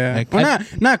 Yeah. X. Well,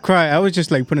 not cry. I was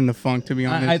just like put in the funk, to be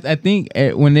honest. I think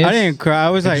when this, I didn't cry. I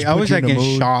was It like just I put was you like in in the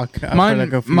mood. shock. after Mine,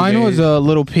 like a few mine was days. a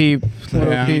little peep. Little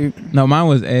Yeah. peep. no, mine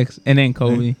was X, and then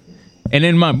Kobe, and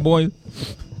then my boy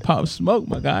Pop Smoke.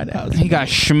 My God, that was He got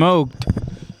smoked.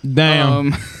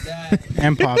 damn.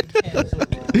 and popped.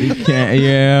 You can't,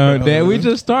 yeah, that we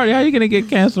just started. How you gonna get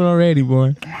canceled already,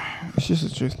 boy? It's just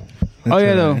the truth. That's Oh,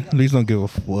 yeah, though. alright. Please don't give a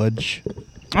fudge.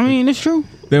 I mean, it's true.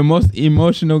 The most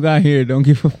emotional guy here. Don't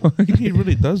give a fuck. He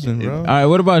really doesn't, bro. All right,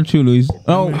 what about you, Luis?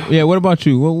 Oh, yeah. What about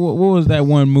you? What was that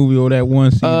one movie or that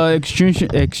one scene?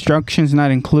 Extractions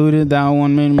not included. That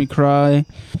one made me cry.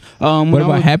 What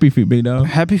about Happy Feet, big dog?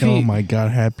 Happy Feet? Oh my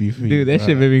god, Happy Feet. Dude, that bro.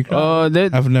 shit made me cry.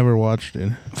 I've never watched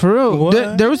it. For real,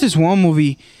 What? there was this one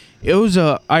movie. It was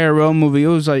a IRL movie. It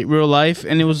was like real life,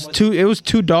 and it was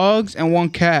two dogs and one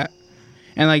cat,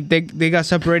 and like they got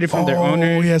separated from their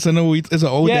owner. Oh yes, I know. It's an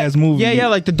old ass movie. Yeah,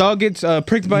 like the dog gets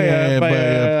pricked by Yeah, by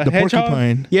a the hedgehog.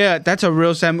 porcupine. Yeah, that's a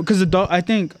real sad because the dog. I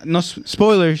think no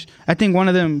spoilers. I think one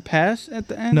of them passed at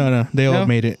the end. No, they all No?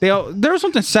 made it. There was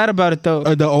something sad about it though.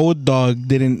 The old dog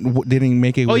didn't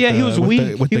make it. Oh, with yeah, he the- was with weak.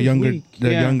 The, with He the was younger weak.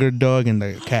 Yeah. younger dog and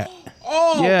the cat.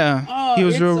 Yeah, he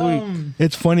was real weak.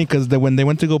 It's funny because when they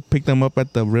went to go pick them up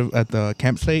at the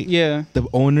campsite, Yeah, the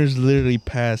owners literally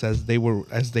passed as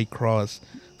they crossed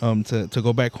to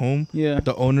go back home. yeah.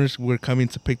 The owners were coming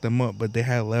to pick them up, but they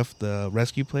had left the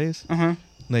rescue place, Uh-huh.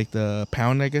 like the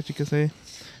pound, I guess you could say.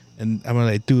 And I'm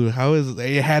like, dude, how is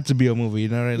it? Had to be a movie, you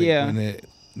know? Right? Like, Yeah.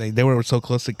 when they were so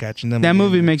close to catching them. That again.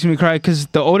 movie makes me cry because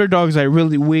the older dog's like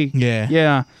really weak.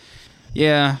 Yeah.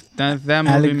 Yeah. That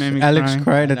movie made me Alex cry.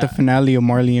 cried at the finale of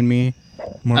Marley and Me.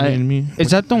 Marley and Me.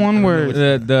 Is that the one where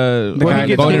The Where he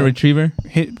gets golden hit? retriever.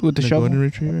 hit with the The shovel? Golden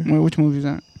Retriever. Wait, which movie is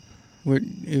that? Where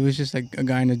it was just like a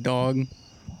guy and a dog.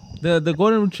 The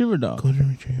golden retriever dog. Golden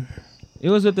Retriever. It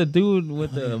was with the dude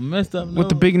with the messed up nose. With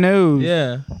the big nose.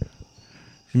 Yeah.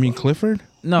 You mean Clifford?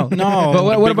 No. No. But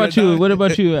what Big about red you? dog. What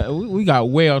about you? We got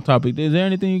way off topic. Is there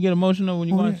anything you get emotional when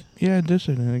you watch? Yeah, this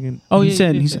and again. Oh, He yeah,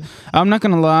 said- you he did said- I'm not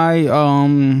gonna lie.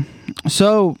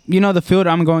 So the field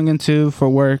I'm going into for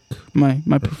work, my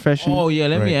profession. Oh yeah,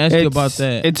 let me Right. ask you It's- about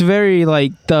that. It's very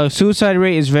like the suicide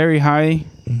rate is very high,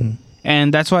 Mm-hmm.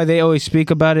 and that's why they always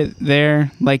speak about it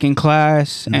there, like in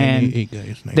class, and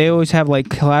they always have like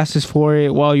classes for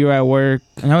it while you're at work.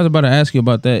 And I was about to ask you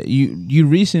about that. You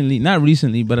recently, not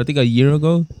recently, but I think a year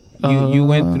ago, you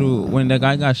went through when that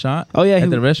guy got shot Oh yeah, at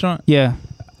the restaurant. yeah.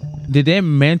 Did that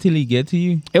mentally get to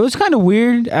you? It was kind of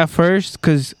weird at first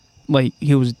because like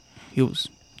he was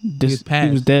passed.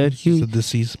 he was dead. He's a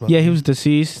deceased. Yeah, he was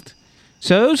deceased.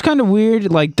 So it was kind of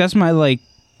weird. Like that's my like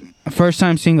first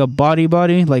time seeing a body,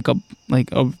 like a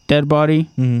dead body.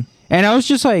 Mm-hmm. And I was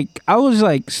just like,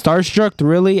 starstruck.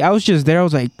 Really, I was just there. I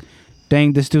was like,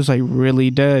 dang, this dude's like really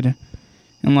dead,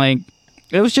 and like,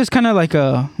 it was just kind of like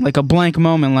a blank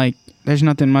moment. Like, there's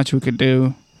nothing much we could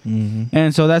do,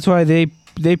 and so that's why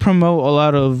they promote a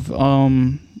lot of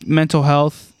mental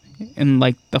health in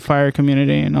like the fire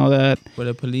community and all that. For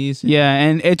the police. Yeah,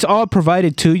 and it's all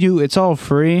provided to you. It's all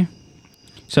free,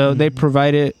 so they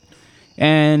provide it.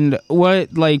 And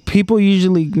what like people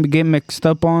usually get messed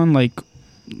up on like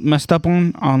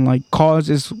calls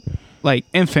is like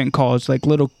infant calls, like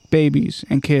little babies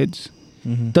and kids.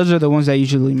 Those are the ones that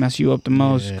usually mess you up the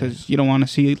most because you don't want to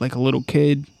see like a little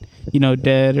kid,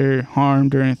 dead or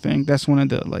harmed or anything. That's one of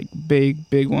the like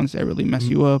big ones that really mess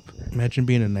you up. Imagine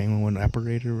being a 911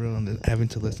 operator, bro, and then having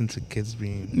to listen to kids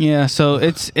being. Yeah, so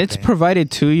it's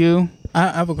provided to you. I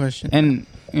have a question. And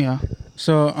yeah.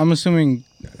 So I'm assuming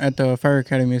at the fire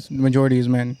academy, the majority is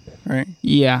men, right?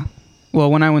 Yeah.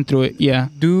 Well, when I went through it, yeah.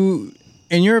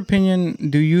 In your opinion,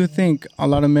 do you think a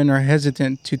lot of men are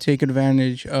hesitant to take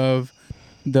advantage of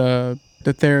the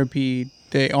therapy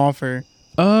they offer?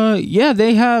 Yeah,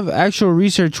 they have actual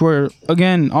research where,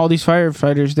 again, all these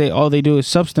firefighters, all they do is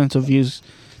substance abuse.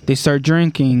 They start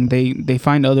drinking. They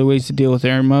find other ways to deal with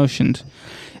their emotions.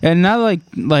 And not like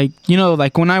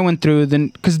when I went through, then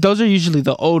because those are usually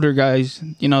the older guys,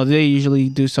 they usually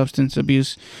do substance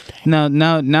abuse.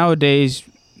 Nowadays,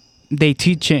 they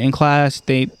teach it in class.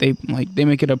 They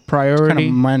make it a priority. It's kind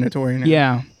of mandatory now.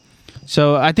 Yeah.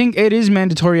 So I think it is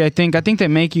mandatory. I think they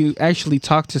make you actually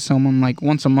talk to someone like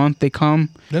once a month. They come.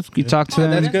 That's good. You talk to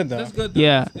them. That's good though. That's good.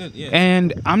 Yeah. That's good, yeah.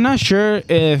 And I'm not sure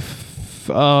if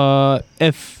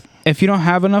you don't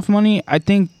have enough money, I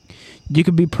think you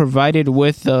could be provided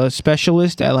with a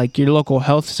specialist at like your local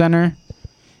health center,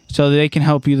 so they can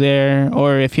help you there.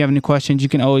 Or if you have any questions, you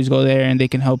can always go there and they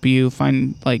can help you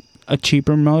find like a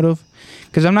cheaper motive.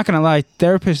 Because I'm not gonna lie,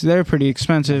 therapists, they're pretty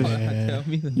expensive.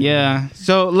 Yeah.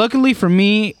 So luckily for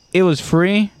me, it was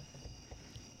free.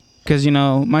 Because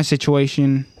my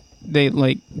situation,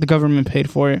 the government paid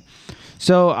for it.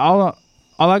 So all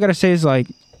I gotta say is like,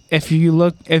 if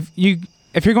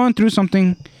you're going through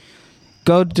something,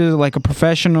 go to like a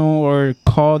professional or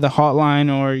call the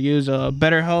hotline or use a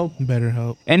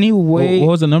BetterHelp. Anyway, What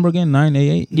was the number again?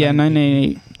 988. Yeah,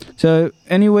 988. So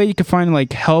any way you can find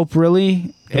like help,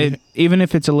 really, even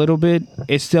if it's a little bit,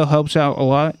 it still helps out a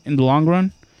lot in the long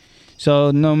run.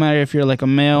 So no matter if you're like a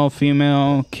male,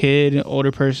 female, kid,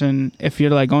 older person, if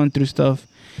you're like going through stuff,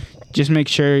 just make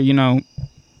sure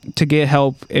to get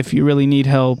help if you really need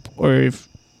help, or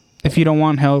if you don't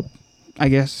want help, I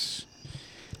guess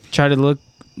try to look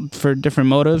for different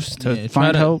motives to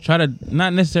find help. Try to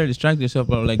not necessarily distract yourself,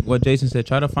 but like what Jason said,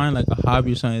 try to find like a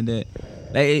hobby or something that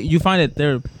like you find it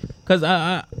there. Because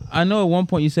I know at one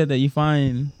point you said that you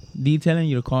find detailing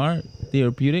your car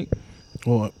therapeutic.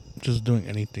 Well, just doing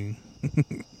anything.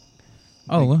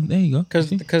 Oh, well, there you go.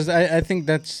 Because I think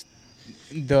that's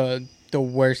the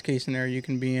worst case scenario you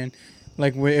can be in.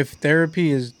 Like if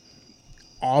therapy is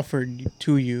offered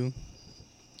to you,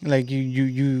 like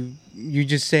you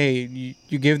just say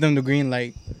you give them the green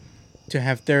light to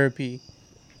have therapy,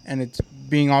 and it's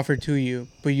being offered to you,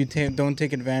 but you don't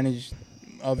take advantage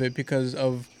of it because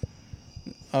of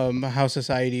how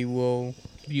society will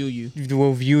View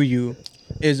you.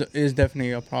 is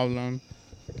definitely a problem.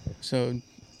 So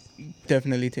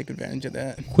definitely take advantage of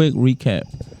that. Quick recap.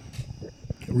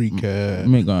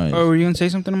 Recap. Guys. Oh, were you gonna say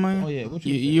something, Amaya? Oh yeah. What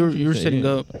You were sitting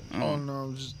up. Oh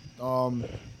no, just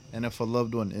and if a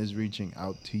loved one is reaching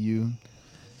out to you,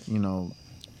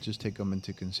 just take them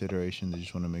into consideration. They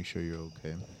just want to make sure you're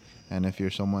okay. And if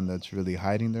you're someone that's really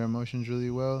hiding their emotions really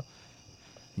well,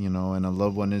 and a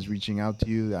loved one is reaching out to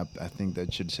you, I think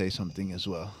that should say something as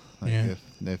well. Like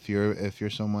if you're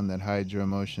someone that hides your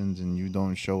emotions and you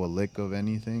don't show a lick of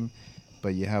anything,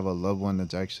 but you have a loved one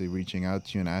that's actually reaching out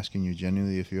to you and asking you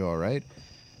genuinely if you're all right,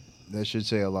 that should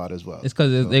say a lot as well. It's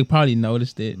because they probably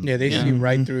noticed it. Yeah, they see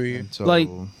right through you. And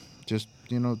so just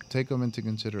take them into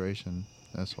consideration.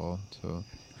 That's all. So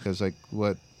because like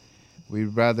what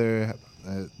we'd rather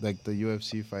like the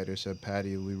UFC fighter said,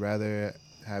 Patty, we'd rather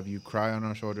have you cry on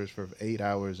our shoulders for 8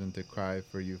 hours than to cry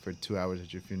for you for 2 hours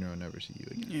at your funeral and never see you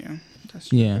again.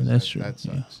 Yeah, That's true. That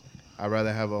sucks. I'd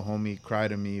rather have a homie cry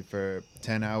to me for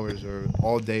 10 hours or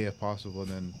all day if possible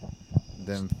than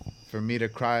for me to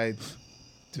cry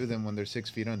to them when they're 6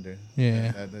 feet under.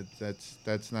 Yeah.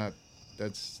 That's not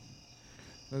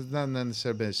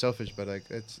necessarily selfish, but like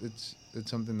it's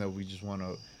something that we just want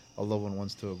a loved one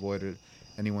wants to avoid, or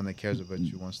anyone that cares about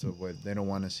you wants to avoid. They don't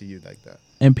want to see you like that.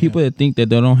 And people that think that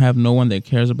they don't have no one that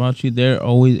cares about you, there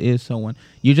always is someone.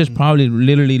 You're just probably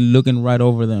literally looking right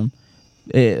over them.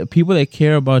 People that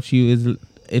care about you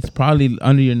it's probably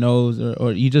under your nose,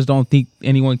 or you just don't think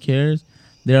anyone cares.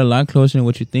 They're a lot closer than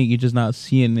what you think. You're just not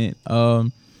seeing it.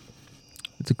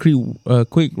 It's a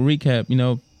quick recap. You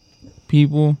know,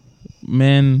 people,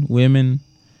 men, women,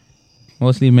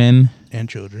 mostly men And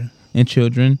children. and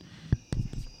children.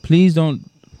 Please don't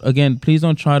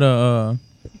try to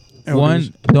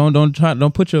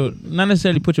don't put your, not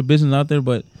necessarily put your business out there,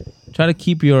 but try to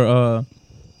keep your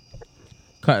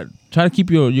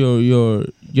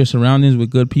your surroundings with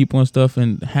good people and stuff,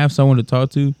 and have someone to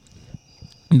talk to.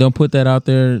 And don't put that out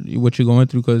there what you're going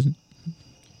through, because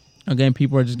again,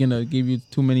 people are just gonna give you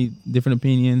too many different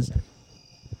opinions.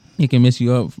 It can mess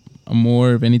you up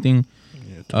more, if anything.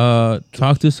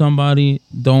 Talk to somebody.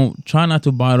 Don't try not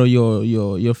to bottle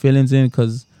your feelings in,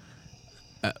 because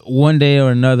one day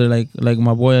or another, like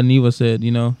my boy Aniva said,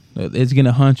 you know, it's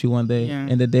gonna haunt you one day. Yeah.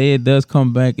 And the day it does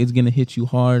come back, it's gonna hit you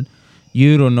hard.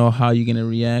 You don't know how you're gonna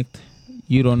react.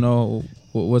 You don't know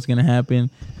what's gonna happen.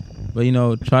 But you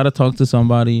know, try to talk to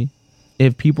somebody.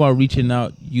 If people are reaching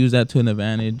out, use that to an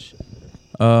advantage.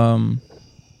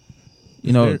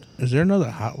 Is there another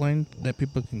hotline that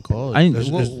people can call?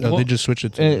 They just switch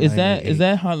it to is 988?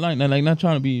 that hotline, like, not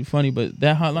trying to be funny, but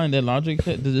that hotline that Logic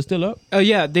said, is it still up? Oh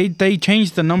yeah, they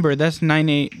changed the number. That's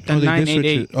 98. The Oh, they did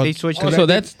 988. switch it. They switched Oh, it. so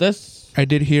that's I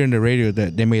did hear in the radio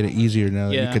that they made it easier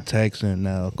now. Yeah. You could text and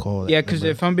now call. Yeah, because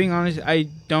if I'm being honest, I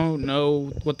don't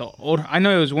know what the old. I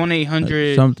know it was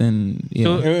 1-800 something. Yeah.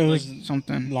 So It was like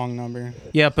something. long number.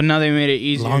 Yeah, but now they made it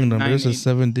easier. long number. It's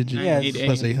a 98. 7-digit Yeah, it's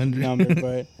plus 800 number,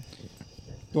 but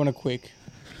you want a quick.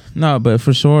 No, but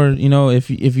for sure, you know, if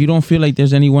you don't feel like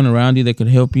there's anyone around you that could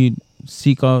help you,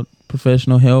 seek out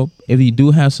professional help. If you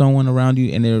do have someone around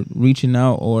you and they're reaching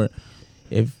out, or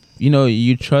if you know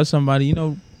you trust somebody, you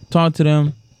know, talk to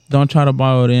them. Don't try to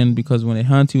borrow it in, because when it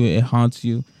haunts you, it haunts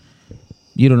you.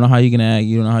 You don't know how you're gonna act.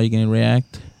 You don't know how you're gonna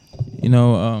react. You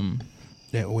know,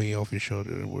 that weight off your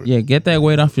shoulder. yeah, get that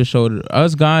weight off your shoulder.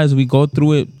 Us guys, we go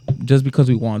through it just because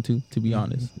we want to be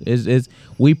honest. It's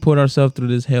we put ourselves through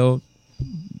this hell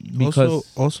because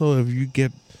also if you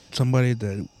get somebody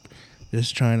that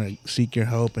is trying to seek your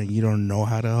help and you don't know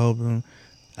how to help them,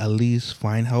 at least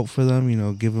find help for them. You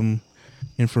know, give them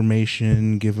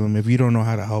information. If you don't know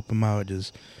how to help them out,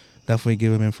 just definitely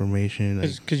give them information.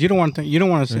 Because you don't want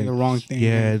to say the wrong thing.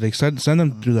 Yeah, like send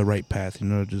them through the right path. You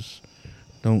know, just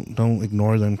don't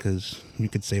ignore them, because you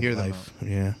could save Hear them life.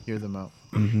 Yeah, Hear them out.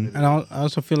 mm-hmm. And I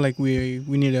also feel like we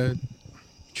need to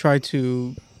try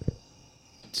to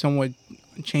somewhat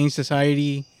change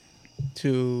society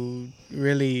to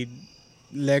really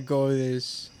let go of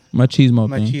this machismo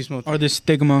thing. machismo Or the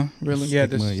stigma, really. Yeah,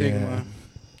 the Stigma, yeah. stigma.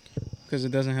 Because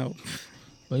it doesn't help.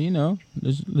 But you know,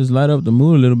 let's light up the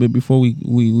mood a little bit before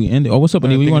we end it. Oh, what's up,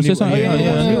 Aniba? You want to say something?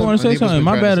 yeah. You want to say Aniba's something? been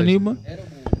My trying bad, to say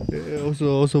Aniba.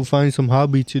 Also find some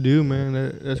hobby to do, man.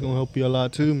 That's gonna help you a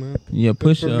lot too, man. Yeah,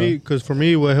 push Because for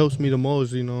me, what helps me the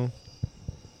most, you know,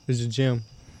 is the gym.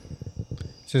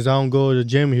 Since I don't go to the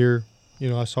gym here, you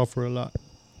know, I suffer a lot.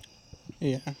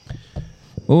 Yeah.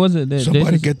 What was it? Somebody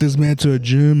Jason- get this man to a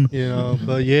gym. You know,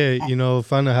 but yeah, you know,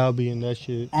 find a hobby and that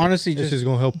shit. Honestly, This just is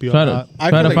gonna help you try a to lot. I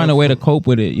try feel to like find a way to cope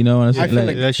with it. You know what I'm saying? I feel Like,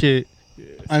 like That shit.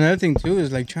 another thing too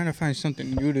is like trying to find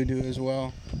something new to do as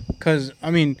well. Because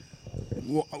I mean,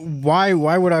 why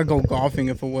would I go golfing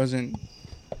if it wasn't,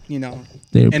 you know,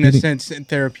 in a therapeutic. sense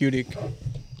therapeutic?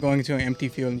 Going to an empty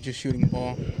field and just shooting a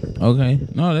ball. Okay,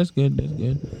 no, that's good. That's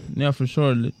good. Yeah, for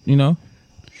sure. You know,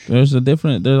 there's a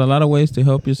lot of ways to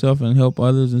help yourself and help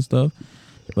others and stuff.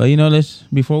 But you know,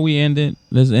 before we end it,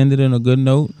 let's end it on a good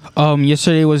note.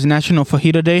 Yesterday was National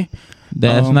Fajita Day.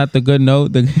 That's not the good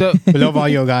note. We love all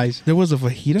you guys. There was a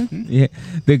fajita. Yeah,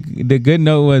 the good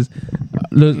note was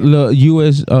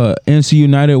U.S. NC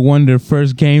United won their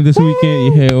first game this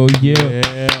weekend. Hell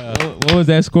yeah! What was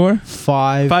that score?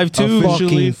 5-2.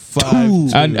 Officially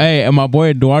 5-2. And my boy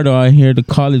Eduardo out here, the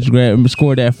college grad,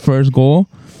 scored that first goal.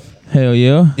 Hell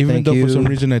yeah! Even Thank though you. for some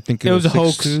reason I think It was a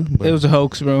hoax. 6-2, but- It was a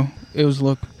hoax, bro. It was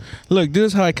look. Look, this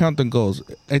is how I count the goals.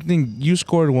 I think you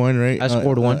scored one, right? I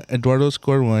scored one. Eduardo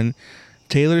scored one.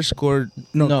 Taylor scored.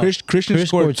 No, Christian Chris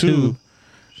scored scored two.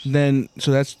 Then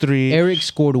so that's 3. Eric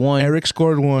scored one, Eric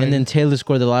scored one. and then Taylor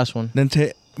scored the last one.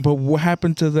 But what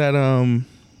happened to that?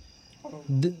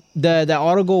 The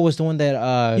auto goal was the one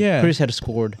that Yeah. Chris had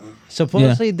scored.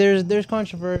 Supposedly, there's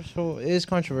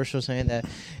controversial saying that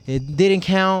it didn't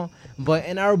count, but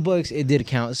in our books it did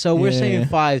count. So we're Yeah. saying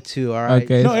 5-2. All right.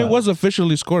 Okay. No, it was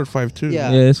officially scored 5-2.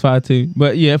 Yeah. Yeah, it's 5-2.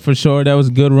 But yeah, for sure, that was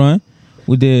a good run.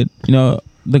 We did, you know,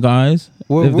 the guys.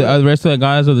 We're- If the we're- rest of the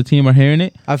guys of the team are hearing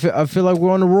it, I feel like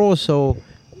we're on a roll. So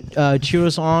cheer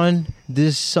us on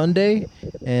this Sunday,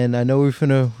 and I know we're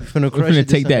finna crush we're gonna it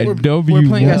this take that Sunday. W. We're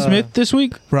playing boy. at Smith this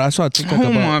week. Bro, I saw a TikTok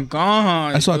Oh my about.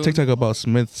 god! I saw a dude. TikTok about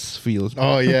Smith's fields.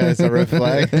 Oh yeah, it's a red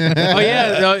flag. Oh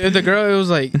yeah, the girl. It was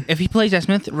like, if he plays at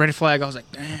Smith, red flag. I was like,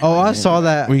 damn. Oh, I saw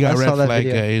that. We got I red saw that flag,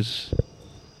 video. guys.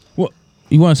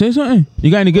 You want to say something? You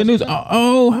got any good news?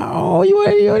 Oh, how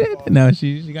you? No,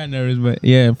 she got nervous, but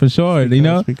yeah, for sure. You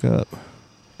know, Speak up.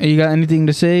 Hey, you got anything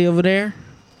to say over there?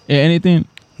 yeah, anything.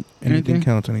 Anything Anything?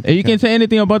 counts. Anything. Hey, you can say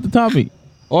anything about the topic.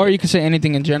 Or you can say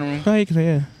anything in general. Oh, you can say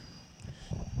yeah.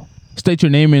 State your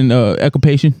name and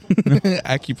occupation.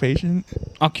 Occupation.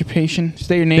 Occupation.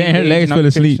 State your name. Damn, her age, legs and fell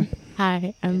asleep. occupation.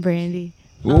 Hi, I'm Brandy.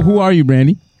 Well, who are you,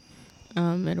 Brandy?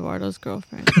 Eduardo's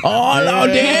girlfriend. Oh, no,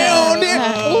 damn.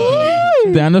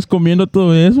 Te andas comiendo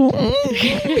todo eso.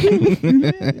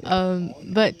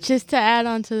 But just to add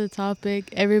on to the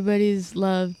topic, everybody's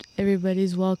loved,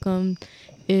 everybody's welcomed.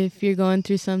 If you're going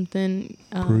through something,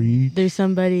 Preach. there's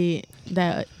somebody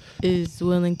that is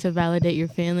willing to validate your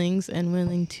feelings and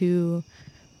willing to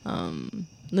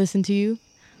listen to you.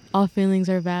 All feelings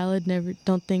are valid. Never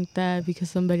don't think that because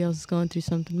somebody else is going through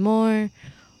something more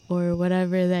or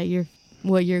whatever that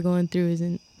what you're going through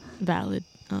isn't valid.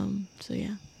 So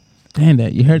yeah. Damn,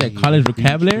 that you heard that college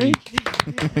vocabulary?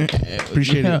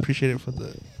 Appreciate Yeah. it. Appreciate it for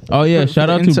the Oh yeah, For shout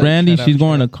the out to insight. Brandy. Shout out, She's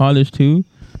going to college too.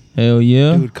 Hell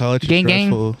yeah. dude. College is Gang, gang.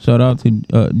 stressful. Shout out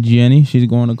to Jenny. She's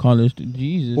going to college too.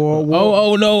 Jesus. Well,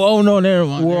 oh no, never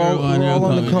mind. We're never all, mind, we're all never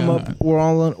on the mind. come up.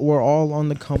 We're all on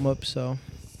the come up. So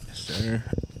Yes, sir.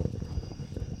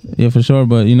 Yeah, for sure.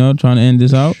 But trying to end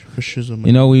this out. For shizzle,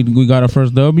 You know, we got our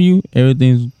first W.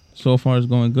 Everything's so far is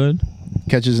going good.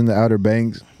 Catches in the Outer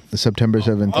Banks, September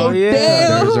 17th. Oh, yeah.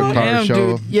 There's a car Damn,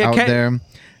 show dude. Yeah, out there.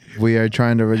 We are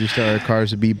trying to register our cars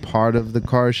to be part of the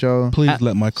car show. Please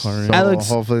let my car in. So Alex-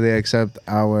 hopefully they accept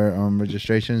our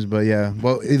registrations. But yeah,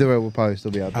 well, either way, we'll probably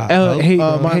still be out there. Hey,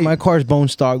 my car's bone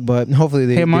stock, but hopefully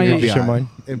they Hey, Maya. they It'll be register alright. mine.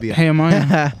 It'll be hey,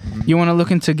 Amaya, you want to look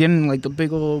into getting like the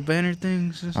big old banner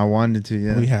things? I wanted to,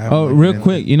 yeah. We have. Oh, real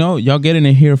quick, y'all getting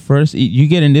in here first. You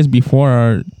getting this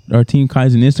before our Team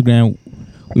Kaizen Instagram.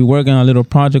 We working on a little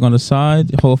project on the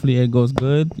side. Hopefully it goes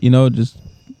good. Just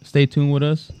stay tuned with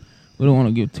us. We don't want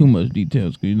to give too much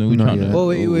details because we're No, trying yeah. to Oh,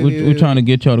 wait, we're trying to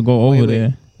get y'all to go over Wait.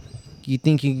 there. You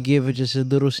think you can give it just a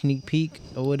little sneak peek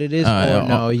of what it is? Uh, or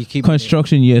no, you keep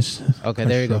Construction, yes. Okay,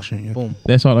 there you go. Construction, yeah. Boom.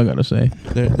 That's all I gotta say.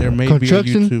 There may be a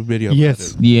Construction? YouTube video.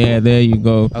 Yes. About it. Yeah, there you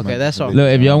go. Okay, that's all.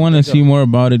 Look, if y'all want There to you see go. more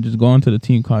about it, just go onto the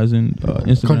Team Kaizen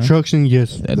Instagram. Construction,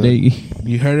 yes. That they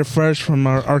You heard it first from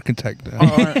our architect.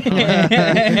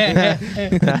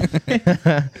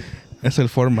 Es el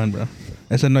foreman, bro.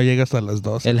 Ese no llega hasta las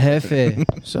 12. El jefe.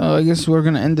 So I guess we're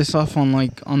gonna end this off on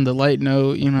the light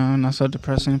note, not so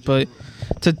depressing. But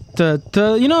to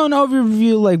an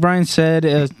overview, like Brian said,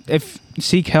 if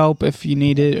seek help if you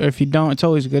need it, or if you don't, it's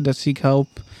always good to seek help.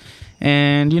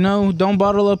 And don't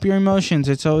bottle up your emotions.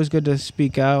 It's always good to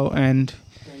speak out and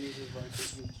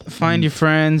find your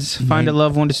friends, find a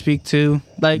loved one to speak to.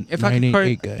 Like if I could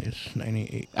cry, 98, guys.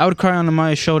 98. I would cry on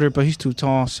Amaya's shoulder, but he's too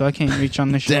tall, so I can't reach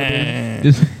on this shoulder. Damn.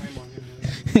 just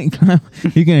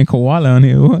you getting koala on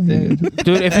here. What? Dude,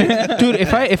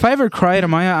 if I ever cry at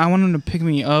Amaya, I want him to pick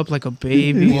me up like a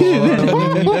baby.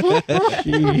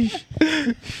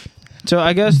 Sheesh. So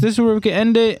I guess this is where we can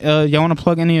end it. Y'all want to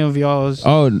plug any of y'all's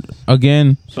Oh,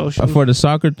 again, social? for the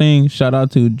soccer thing, shout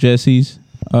out to Jesse's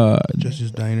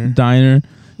Jesse's Diner. Diner.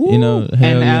 Hell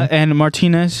yeah. and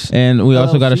Martinez. And we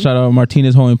also got to LLC? shout out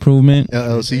Martinez Home Improvement.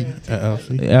 LLC.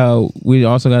 LC. We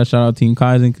also got to shout out Team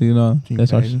Kaizen because Team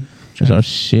that's Kaizen. our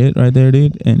shit right there,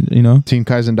 dude. And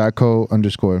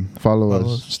TeamKaizen.co_. Follow Follow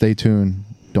us. us. Stay tuned.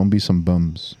 Don't be some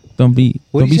bums. don't be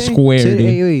square, Say, dude.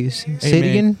 hey, say Hey, it man.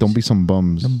 again. Don't be some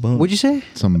bums. What'd you say?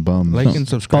 Some bums. Like and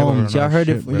subscribe. Bones. on Y'all our heard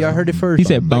shit, it. bro. Y'all heard it first. He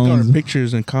said Like our bones.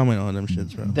 pictures and comment on them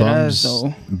shits, bro. Deadass, Bums.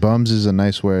 though. Bums is a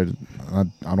nice word. I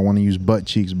don't want to use butt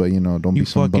cheeks, but don't You be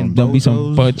some fucking bums. Don't be some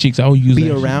Bozos. butt cheeks. I'll use Be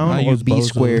that shit. around I or use be bozo.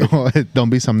 square. Don't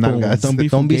be some nalgas. Don't be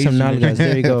some fugazi. nalgas.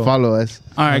 There you go. Follow us.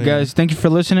 All right, guys. Thank you for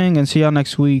listening, and see y'all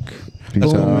next week. Peace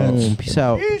out. Boom. Peace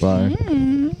out. Bye.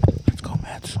 Let's go,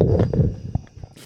 Mats.